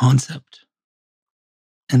 Their concept.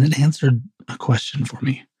 And it answered a question for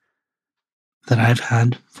me that I've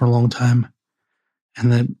had for a long time,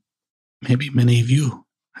 and that maybe many of you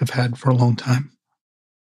have had for a long time.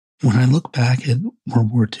 When I look back at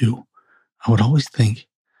World War II, I would always think,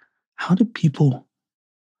 how did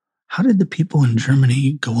the people in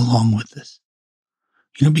Germany go along with this?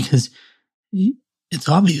 Because it's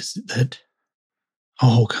obvious that a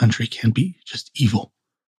whole country can be just evil,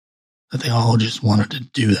 that they all just wanted to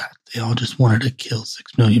do that. They all just wanted to kill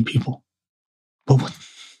 6 million people. But what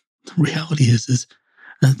the reality is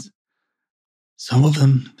that some of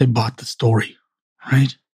them, they bought the story,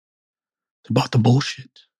 right? They bought the bullshit.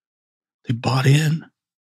 They bought in.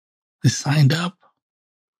 They signed up.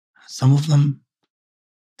 Some of them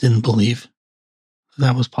didn't believe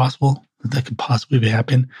that was possible, that could possibly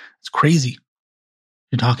happen. It's crazy.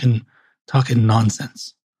 You're talking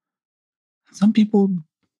nonsense. Some people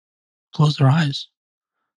close their eyes.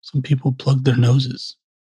 Some people plug their noses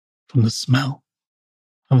from the smell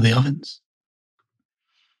of the ovens.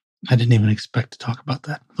 I didn't even expect to talk about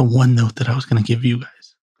that. The one note that I was going to give you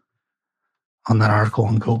guys on that article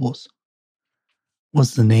on Goebbels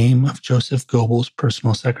was the name of Joseph Goebbels'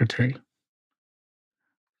 personal secretary.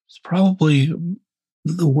 It's probably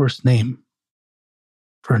the worst name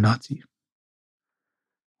for a Nazi.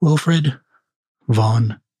 Wilfried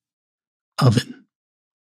von Oven.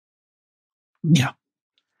 Yeah,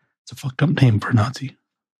 it's a fucked up name for a Nazi.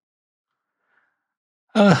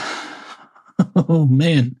 Oh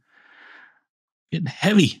man, getting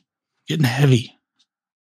heavy.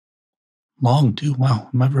 Long too. Wow,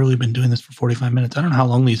 I've really been doing this for 45 minutes. I don't know how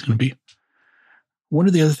long these are going to be. One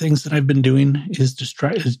of the other things that I've been doing is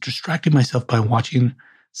distracting myself by watching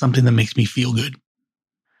something that makes me feel good.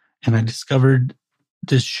 And I discovered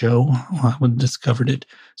this show. Well, I discovered it.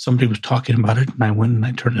 Somebody was talking about it, and I went and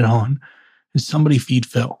I turned it on. It's Somebody Feed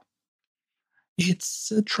Phil.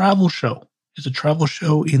 It's a travel show. It's a travel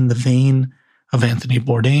show in the vein of Anthony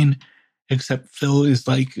Bourdain, except Phil is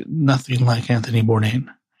like nothing like Anthony Bourdain.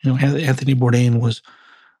 Anthony Bourdain was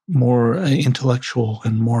more intellectual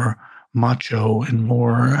and more macho and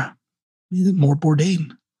more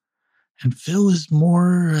Bourdain. And Phil is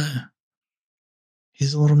more,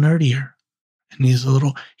 he's a little nerdier. And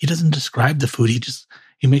he doesn't describe the food.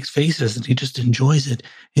 He makes faces and he just enjoys it.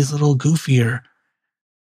 He's a little goofier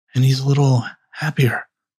and he's a little happier.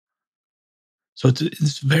 So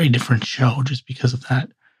it's a very different show just because of that.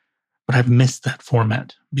 But I've missed that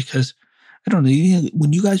format because, I don't know,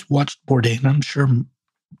 when you guys watched Bourdain, I'm sure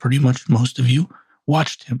pretty much most of you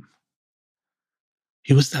watched him.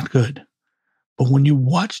 He was that good. But when you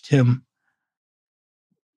watched him,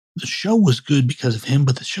 the show was good because of him,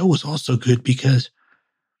 but the show was also good because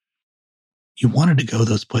you wanted to go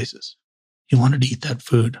those places. You wanted to eat that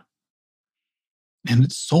food. And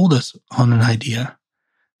it sold us on an idea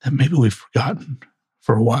that maybe we've forgotten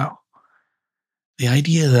for a while. The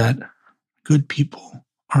idea that good people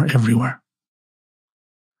are everywhere.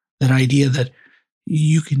 That idea that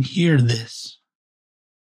you can hear this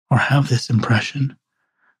or have this impression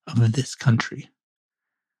of this country.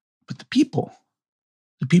 But the people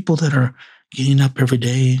that are getting up every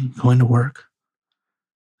day and going to work,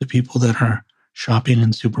 the people that are shopping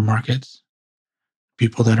in supermarkets,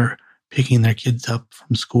 people that are picking their kids up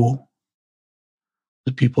from school,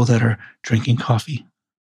 the people that are drinking coffee,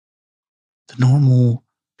 the normal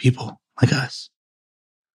people like us,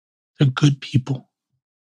 they're good people.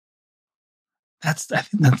 I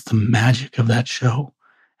think that's the magic of that show.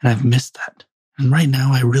 And I've missed that. And right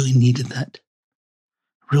now I really needed that.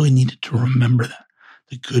 I really needed to remember that,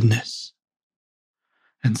 the goodness.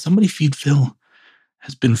 And Somebody Feed Phil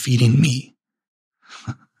has been feeding me.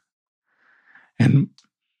 And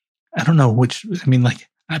I don't know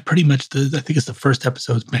I pretty much, I think it's the first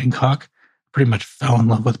episode's Bangkok. Pretty much fell in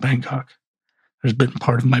love with Bangkok. There's been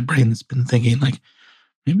part of my brain that's been thinking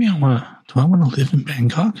maybe do I want to live in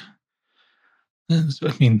Bangkok? I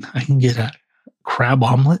can get a crab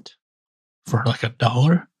omelet for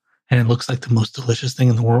 $1 and it looks like the most delicious thing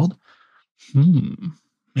in the world.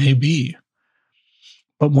 Maybe.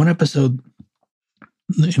 But in one of the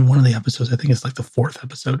episodes, I think it's the 4th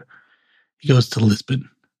episode, he goes to Lisbon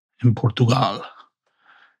in Portugal.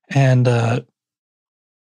 And they're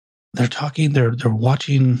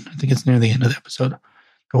watching, I think it's near the end of the episode,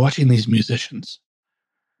 they're watching these musicians.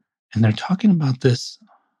 And they're talking about this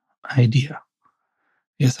idea.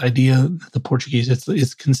 This idea that the Portuguese,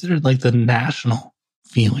 it's considered like the national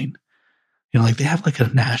feeling. Like they have like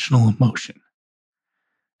a national emotion.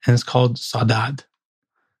 And it's called saudade.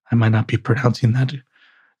 I might not be pronouncing that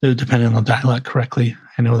depending on the dialect correctly.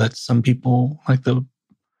 I know that some people, like the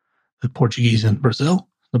Portuguese in Brazil,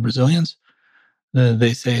 the Brazilians,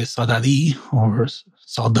 they say saudade or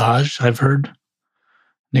saudade, I've heard.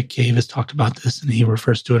 Nick Cave has talked about this, and he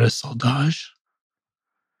refers to it as saudade.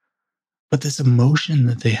 But this emotion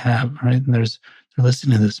that they have, right? And they're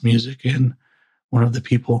listening to this music, and one of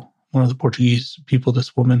the Portuguese people,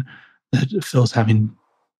 this woman that Phil's having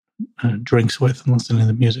drinks with and listening to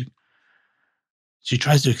the music, she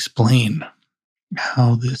tries to explain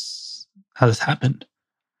how this happened.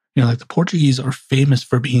 Like the Portuguese are famous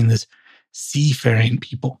for being this seafaring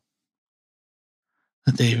people.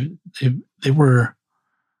 That they were,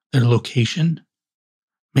 their location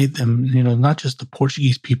made them, not just the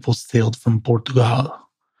Portuguese people sailed from Portugal.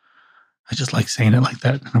 I just like saying it like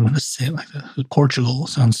that. I'm going to say it like that. Portugal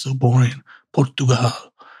sounds so boring. Portugal.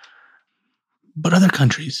 But other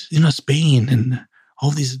countries, Spain and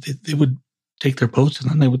all these, they would take their boats and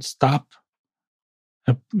then they would stop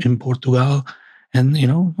in Portugal and,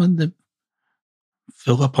 when they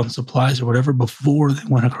fill up on supplies or whatever before they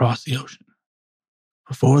went across the ocean,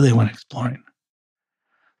 before they went exploring.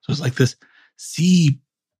 So it's like this sea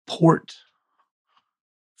port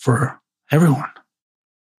for everyone.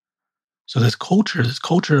 So this Portuguese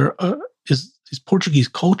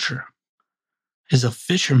culture is of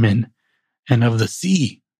fishermen and of the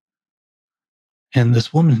sea. And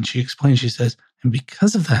this woman, she explains, she says, and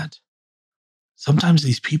because of that, sometimes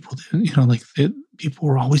these people, people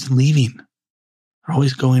were always leaving. They're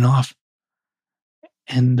always going off.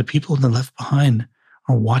 And the people that left behind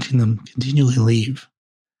are watching them continually leave,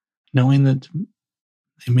 knowing that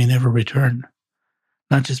they may never return.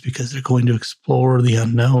 Not just because they're going to explore the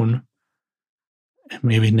unknown and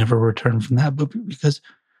maybe never return from that, but because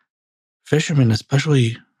fishermen,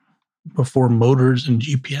 especially before motors and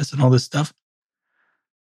GPS and all this stuff,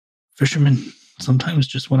 fishermen sometimes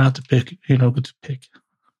just went out to fish. They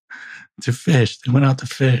went out to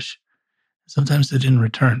fish. Sometimes they didn't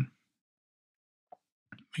return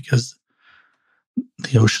because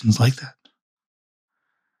the ocean's like that.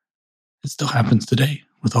 It still happens today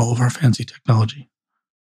with all of our fancy technology.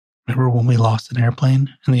 Remember when we lost an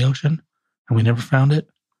airplane in the ocean and we never found it?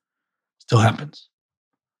 Still happens.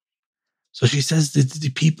 So she says that the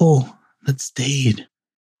people that stayed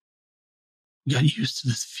got used to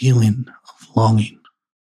this feeling of longing,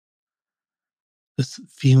 this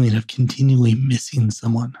feeling of continually missing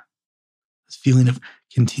someone, this feeling of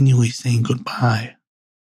continually saying goodbye,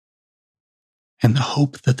 and the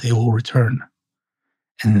hope that they will return.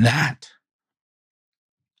 And that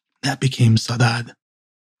became saudade.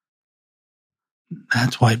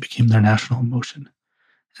 That's why it became their national emotion.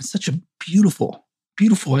 It's such a beautiful,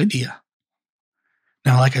 beautiful idea.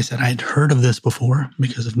 Now, like I said, I had heard of this before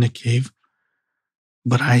because of Nick Cave,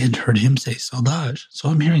 but I had heard him say saudade. So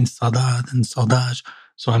I'm hearing saudade and saudade.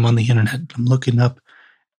 So I'm on the internet. I'm looking up,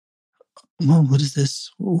 well, what is this?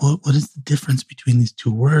 What is the difference between these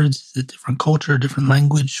two words? Is it different culture, different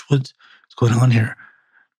language? What's going on here?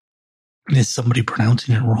 Is somebody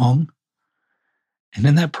pronouncing it wrong? And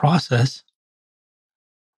in that process,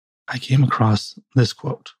 I came across this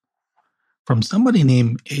quote from somebody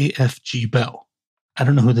named A.F.G. Bell. I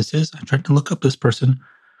don't know who this is. I tried to look up this person,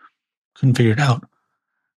 couldn't figure it out.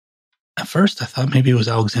 At first, I thought maybe it was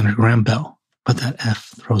Alexander Graham Bell, but that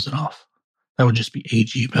F throws it off. That would just be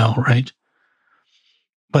A.G. Bell, right?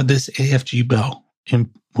 But this A.F.G. Bell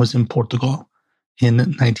was in Portugal in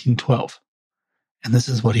 1912, and this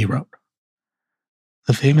is what he wrote.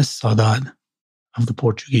 The famous saudade of the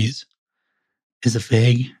Portuguese is a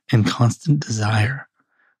vague and constant desire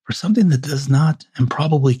for something that does not and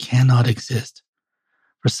probably cannot exist,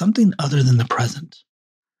 for something other than the present,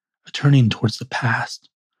 a turning towards the past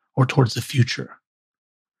or towards the future.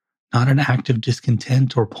 Not an active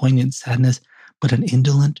discontent or poignant sadness, but an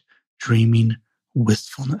indolent, dreaming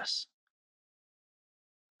wistfulness.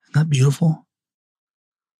 Isn't that beautiful?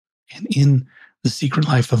 And in The Secret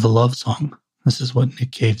Life of a Love Song, this is what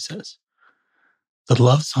Nick Cave says. The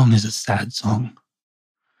love song is a sad song.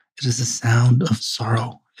 It is the sound of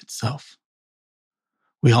sorrow itself.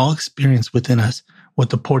 We all experience within us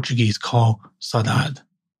what the Portuguese call saudade,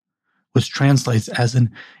 which translates as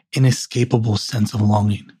an inescapable sense of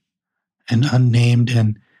longing, an unnamed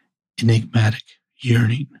and enigmatic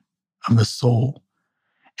yearning of the soul.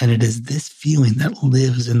 And it is this feeling that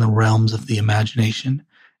lives in the realms of the imagination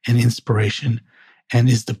and inspiration and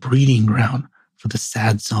is the breeding ground for the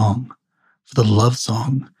sad song, for the love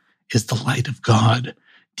song is the light of God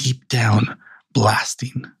deep down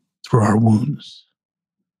blasting through our wounds.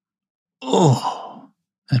 Oh,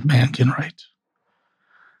 that man can write.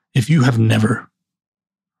 If you have never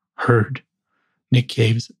heard Nick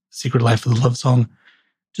Cave's Secret Life of the Love Song,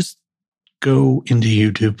 just go into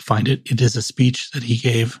YouTube, find it. It is a speech that he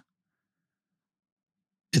gave.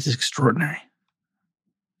 It's extraordinary.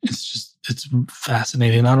 It's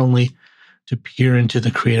fascinating, not only to peer into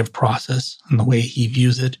the creative process and the way he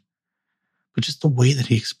views it, but just the way that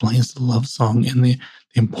he explains the love song and the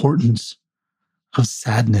importance of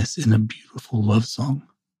sadness in a beautiful love song.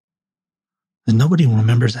 And nobody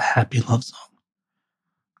remembers a happy love song.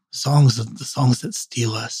 The songs that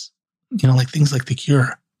steal us, like things like The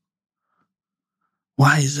Cure.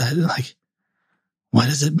 Why is that? Why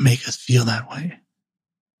does it make us feel that way?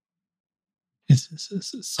 It's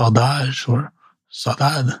saudade or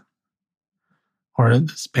saudade. Or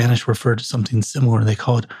the Spanish refer to something similar. They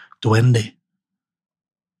call it duende.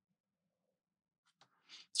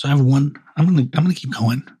 So I have one. I'm gonna keep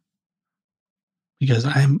going because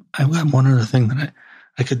I've got one other thing that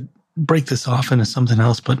I could break this off into something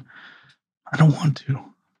else, but I don't want to.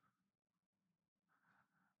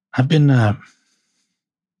 I've been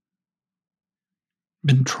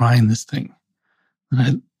trying this thing,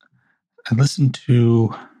 and I listened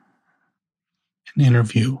to an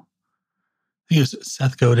interview. I think it was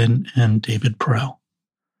Seth Godin and David Perel,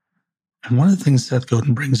 and one of the things Seth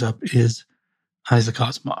Godin brings up is Isaac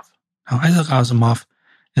Asimov. Now, Isaac Asimov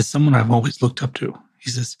is someone I've always looked up to.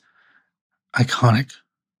 He's this iconic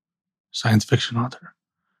science fiction author.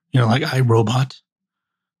 Like I, Robot.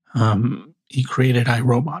 He created I,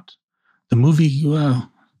 Robot. The movie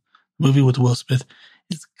with Will Smith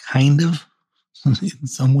is kind of, in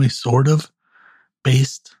some way, sort of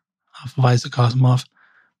based off of Isaac Asimov,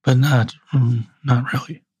 but not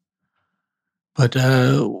really. But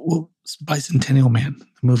Bicentennial Man,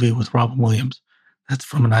 the movie with Robin Williams, that's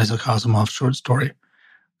from an Isaac Asimov short story.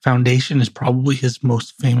 Foundation is probably his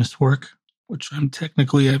most famous work, which I'm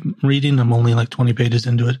reading. I'm only like 20 pages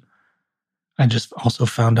into it. I just also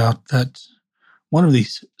found out that one of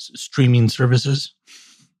these streaming services,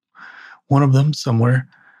 one of them somewhere,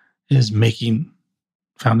 is making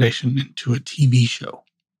Foundation into a TV show.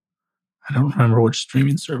 I don't remember which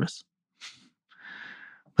streaming service.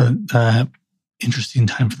 But interesting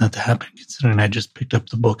time for that to happen, considering I just picked up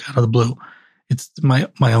the book out of the blue. It's my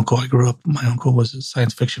uncle. My uncle was a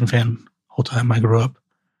science fiction fan the whole time I grew up.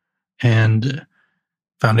 And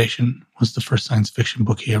Foundation was the first science fiction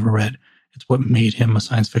book he ever read. It's what made him a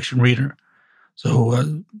science fiction reader.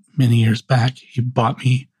 So many years back, he bought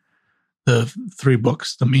me the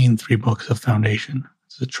main three books of Foundation.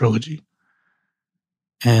 It's a trilogy.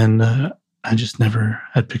 And I just never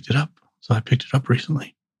had picked it up. So I picked it up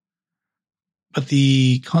recently. But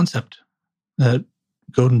the concept that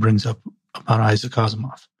Godin brings up about Isaac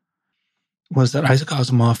Asimov was that Isaac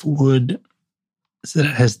Asimov would sit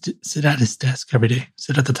at his desk every day,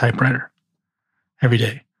 sit at the typewriter every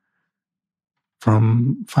day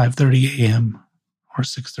from 5:30 a.m. or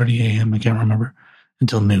 6:30 a.m., I can't remember,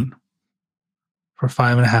 until noon for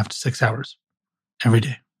 5.5 to 6 hours every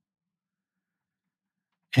day.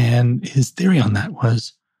 And his theory on that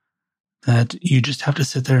was that you just have to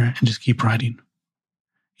sit there and just keep writing.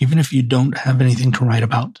 Even if you don't have anything to write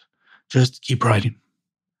about, just keep writing.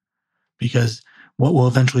 Because what will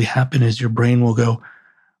eventually happen is your brain will go,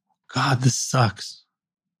 God, this sucks.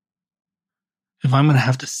 If I'm going to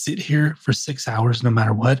have to sit here for 6 hours no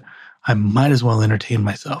matter what, I might as well entertain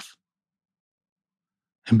myself.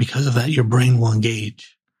 And because of that, your brain will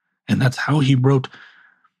engage. And that's how he wrote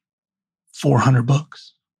 400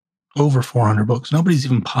 books, over 400 books. Nobody's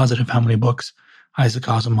even positive how many books Isaac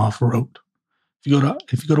Asimov wrote. If you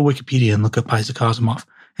go to Wikipedia and look up Isaac Asimov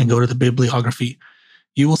and go to the bibliography,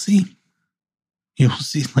 you will see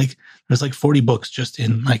like there's like 40 books just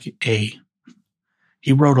in like A.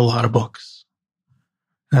 He wrote a lot of books.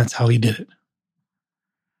 And that's how he did it.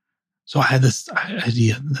 So I had this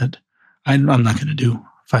idea that I'm not going to do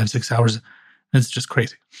 5-6 hours. It's just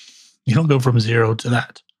crazy. You don't go from 0 to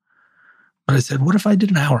that. But I said, what if I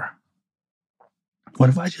did an hour? What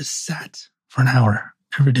if I just sat for an hour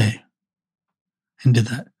every day and did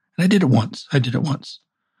that? And I did it once. I'm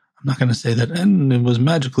not going to say that, and it was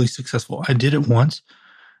magically successful. I did it once,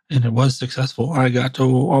 and it was successful. I got to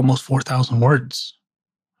almost 4,000 words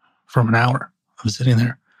from an hour of sitting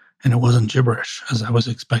there, and it wasn't gibberish as I was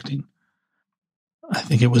expecting. I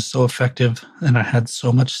think it was so effective, and I had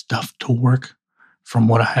so much stuff to work from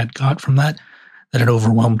what I had got from that it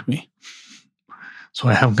overwhelmed me. So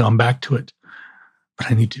I haven't gone back to it,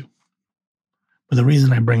 but I need to. But the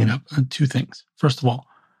reason I bring it up, two things. First of all,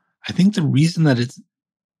 I think the reason that it's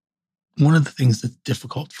one of the things that's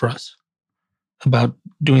difficult for us about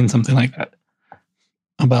doing something like that,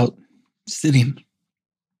 about sitting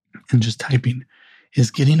and just typing,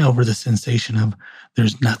 is getting over the sensation of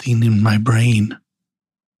there's nothing in my brain.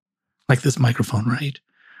 Like this microphone, right?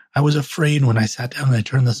 I was afraid when I sat down and I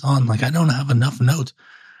turned this on, like I don't have enough notes.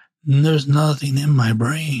 There's nothing in my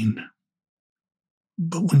brain.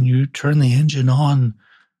 But when you turn the engine on,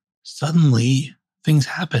 suddenly things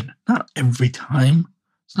happen. Not every time.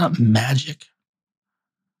 It's not magic.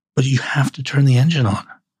 But you have to turn the engine on.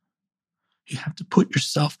 You have to put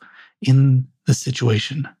yourself in the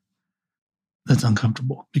situation that's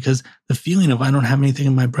uncomfortable. Because the feeling of I don't have anything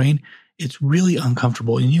in my brain, it's really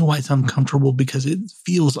uncomfortable. And you know why it's uncomfortable? Because it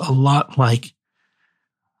feels a lot like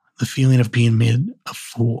the feeling of being made a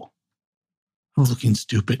fool, of looking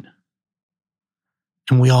stupid.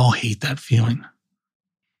 And we all hate that feeling.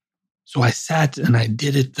 So I sat and I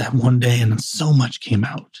did it that one day and so much came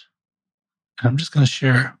out. And I'm just going to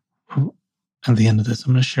share, at the end of this,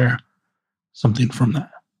 I'm going to share something from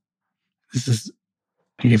that.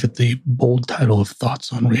 I gave it the bold title of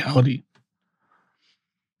Thoughts on Reality.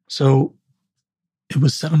 So it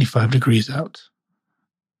was 75 degrees out.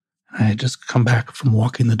 I had just come back from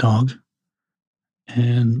walking the dog,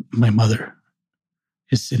 and my mother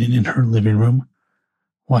is sitting in her living room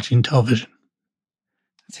watching television.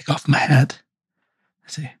 I take off my hat. I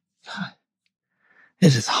say, God,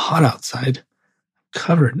 it is hot outside.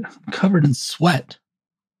 I'm covered in sweat.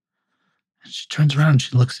 And she turns around and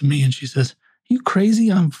she looks at me and she says, you crazy?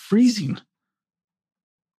 I'm freezing.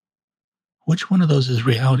 Which one of those is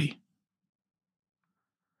reality?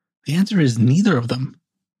 The answer is neither of them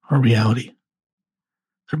are reality.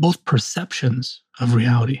 They're both perceptions of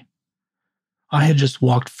reality. I had just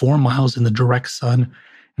walked 4 miles in the direct sun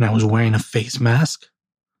and I was wearing a face mask.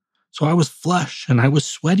 So I was flush and I was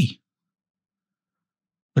sweaty.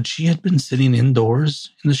 But she had been sitting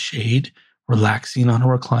indoors in the shade, relaxing on a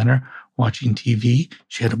recliner, watching TV.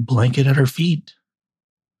 She had a blanket at her feet.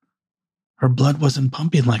 Her blood wasn't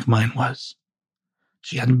pumping like mine was.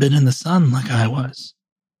 She hadn't been in the sun like I was.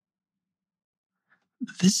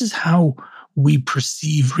 This is how we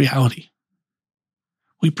perceive reality.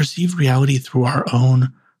 We perceive reality through our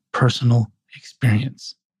own personal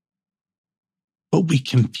experience. But we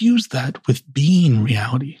confuse that with being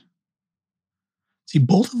reality. See,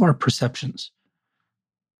 both of our perceptions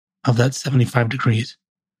of that 75 degrees,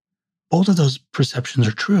 both of those perceptions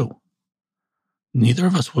are true. Neither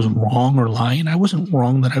of us was wrong or lying. I wasn't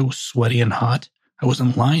wrong that I was sweaty and hot. I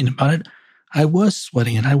wasn't lying about it. I was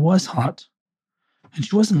sweaty and I was hot. And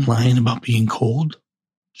she wasn't lying about being cold.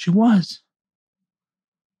 She was.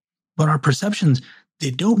 But our perceptions,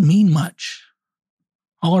 they don't mean much.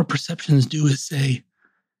 All our perceptions do is say,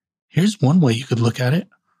 here's one way you could look at it.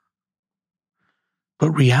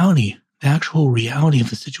 But reality, the actual reality of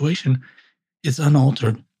the situation, is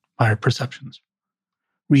unaltered by our perceptions.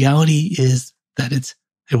 Reality is that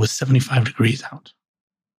it was 75 degrees out.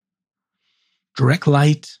 Direct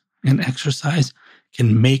light and exercise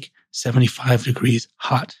can make 75 degrees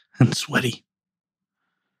hot and sweaty.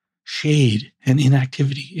 Shade and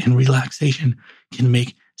inactivity and relaxation can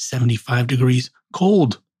make 75 degrees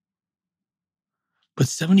cold. But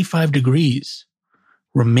 75 degrees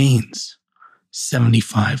remains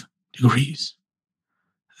 75 degrees.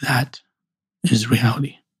 That is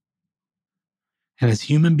reality. And as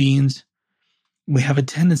human beings, we have a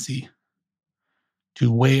tendency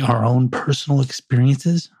to weigh our own personal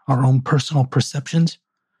experiences, our own personal perceptions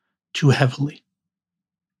too heavily.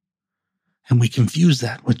 And we confuse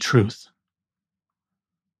that with truth.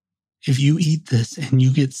 If you eat this and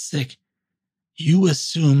you get sick, you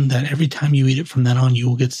assume that every time you eat it from then on, you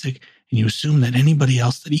will get sick, and you assume that anybody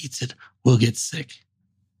else that eats it will get sick.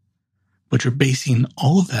 But you're basing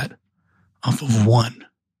all of that off of one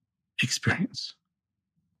experience.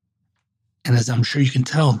 And as I'm sure you can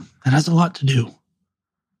tell, that has a lot to do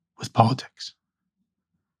with politics.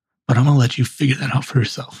 But I'm going to let you figure that out for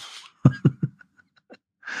yourself.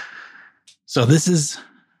 So this is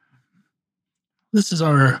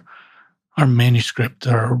our manuscript,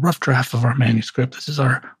 our rough draft of our manuscript. This is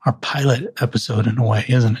our pilot episode in a way,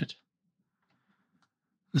 isn't it?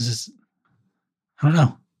 I don't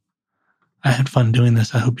know. I had fun doing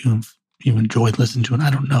this. I hope you enjoyed listening to it. I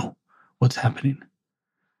don't know what's happening.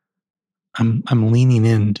 I'm leaning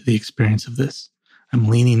into the experience of this. I'm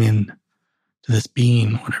leaning in to this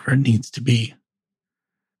being whatever it needs to be.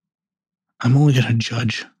 I'm only going to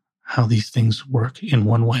judge how these things work in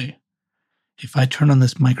one way. If I turn on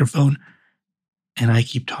this microphone and I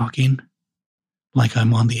keep talking like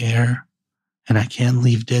I'm on the air and I can't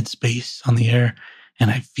leave dead space on the air,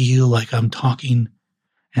 and I feel like I'm talking,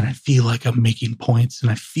 and I feel like I'm making points,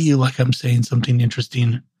 and I feel like I'm saying something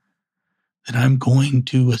interesting, then I'm going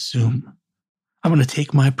to assume, I'm going to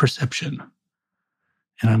take my perception,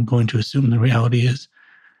 and I'm going to assume the reality is,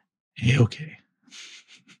 hey, okay.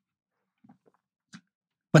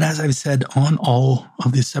 But as I've said on all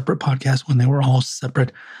of these separate podcasts, when they were all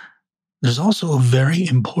separate, there's also a very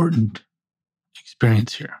important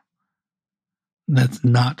experience here. That's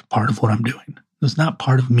not part of what I'm doing. That's not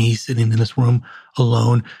part of me sitting in this room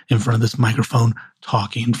alone in front of this microphone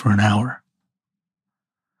talking for an hour.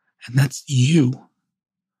 And that's you.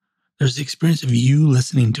 There's the experience of you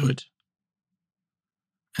listening to it.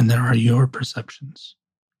 And there are your perceptions.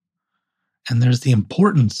 And there's the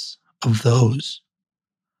importance of those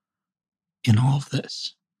in all of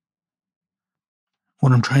this.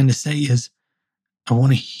 What I'm trying to say is, I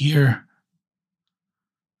want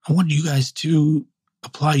you guys to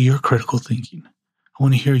apply your critical thinking. I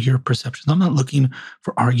want to hear your perceptions. I'm not looking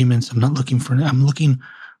for arguments. I'm looking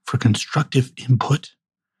for constructive input.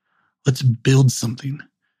 Let's build something.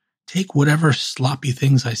 Take whatever sloppy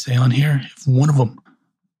things I say on here. If one of them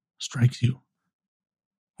strikes you,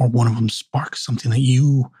 or one of them sparks something that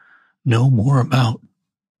you know more about,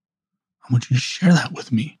 I want you to share that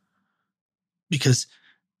with me. Because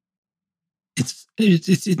it's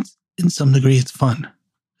in some degree, it's fun to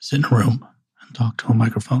sit in a room and talk to a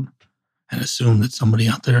microphone and assume that somebody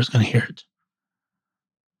out there is going to hear it.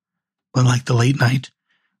 But like the late night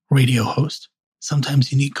radio host,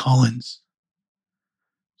 sometimes you need call-ins.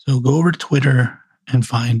 So go over to Twitter and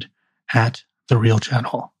find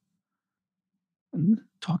 @TheRealChatHall.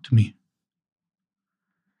 Talk to me.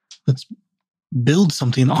 Let's build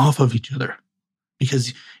something off of each other.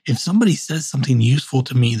 Because if somebody says something useful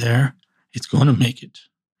to me there, it's going to make it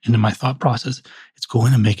into my thought process. It's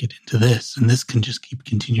going to make it into this. And this can just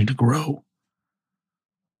continue to grow.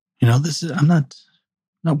 I'm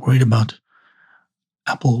not worried about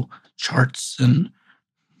Apple charts and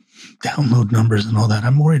download numbers and all that.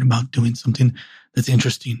 I'm worried about doing something that's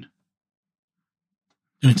interesting.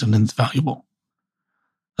 Doing something that's valuable.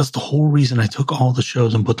 That's the whole reason I took all the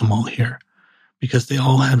shows and put them all here. Because they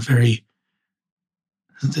all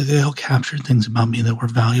captured things about me that were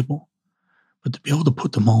valuable. But to be able to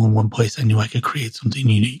put them all in one place, I knew I could create something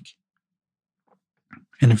unique.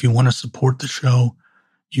 And if you want to support the show,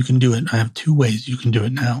 you can do it. I have 2 ways you can do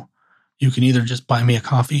it now. You can either just buy me a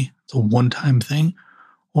coffee. It's a one-time thing.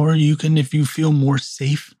 Or you can, if you feel more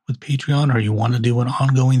safe with Patreon or you want to do an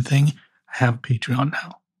ongoing thing, I have Patreon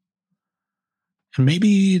now. And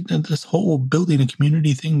maybe this whole building a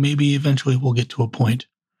community thing, maybe eventually we'll get to a point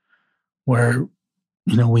where,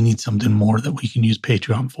 we need something more that we can use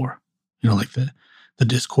Patreon for. Like the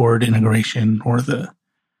Discord integration or the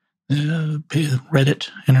Reddit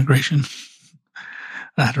integration.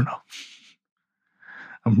 I don't know.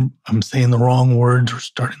 I'm saying the wrong words or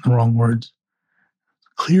starting the wrong words.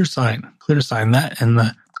 Clear sign, that and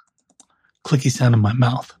the clicky sound in my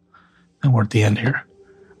mouth. And we're at the end here.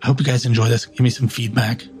 I hope you guys enjoy this. Give me some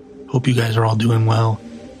feedback. Hope you guys are all doing well.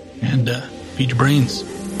 And feed your brains.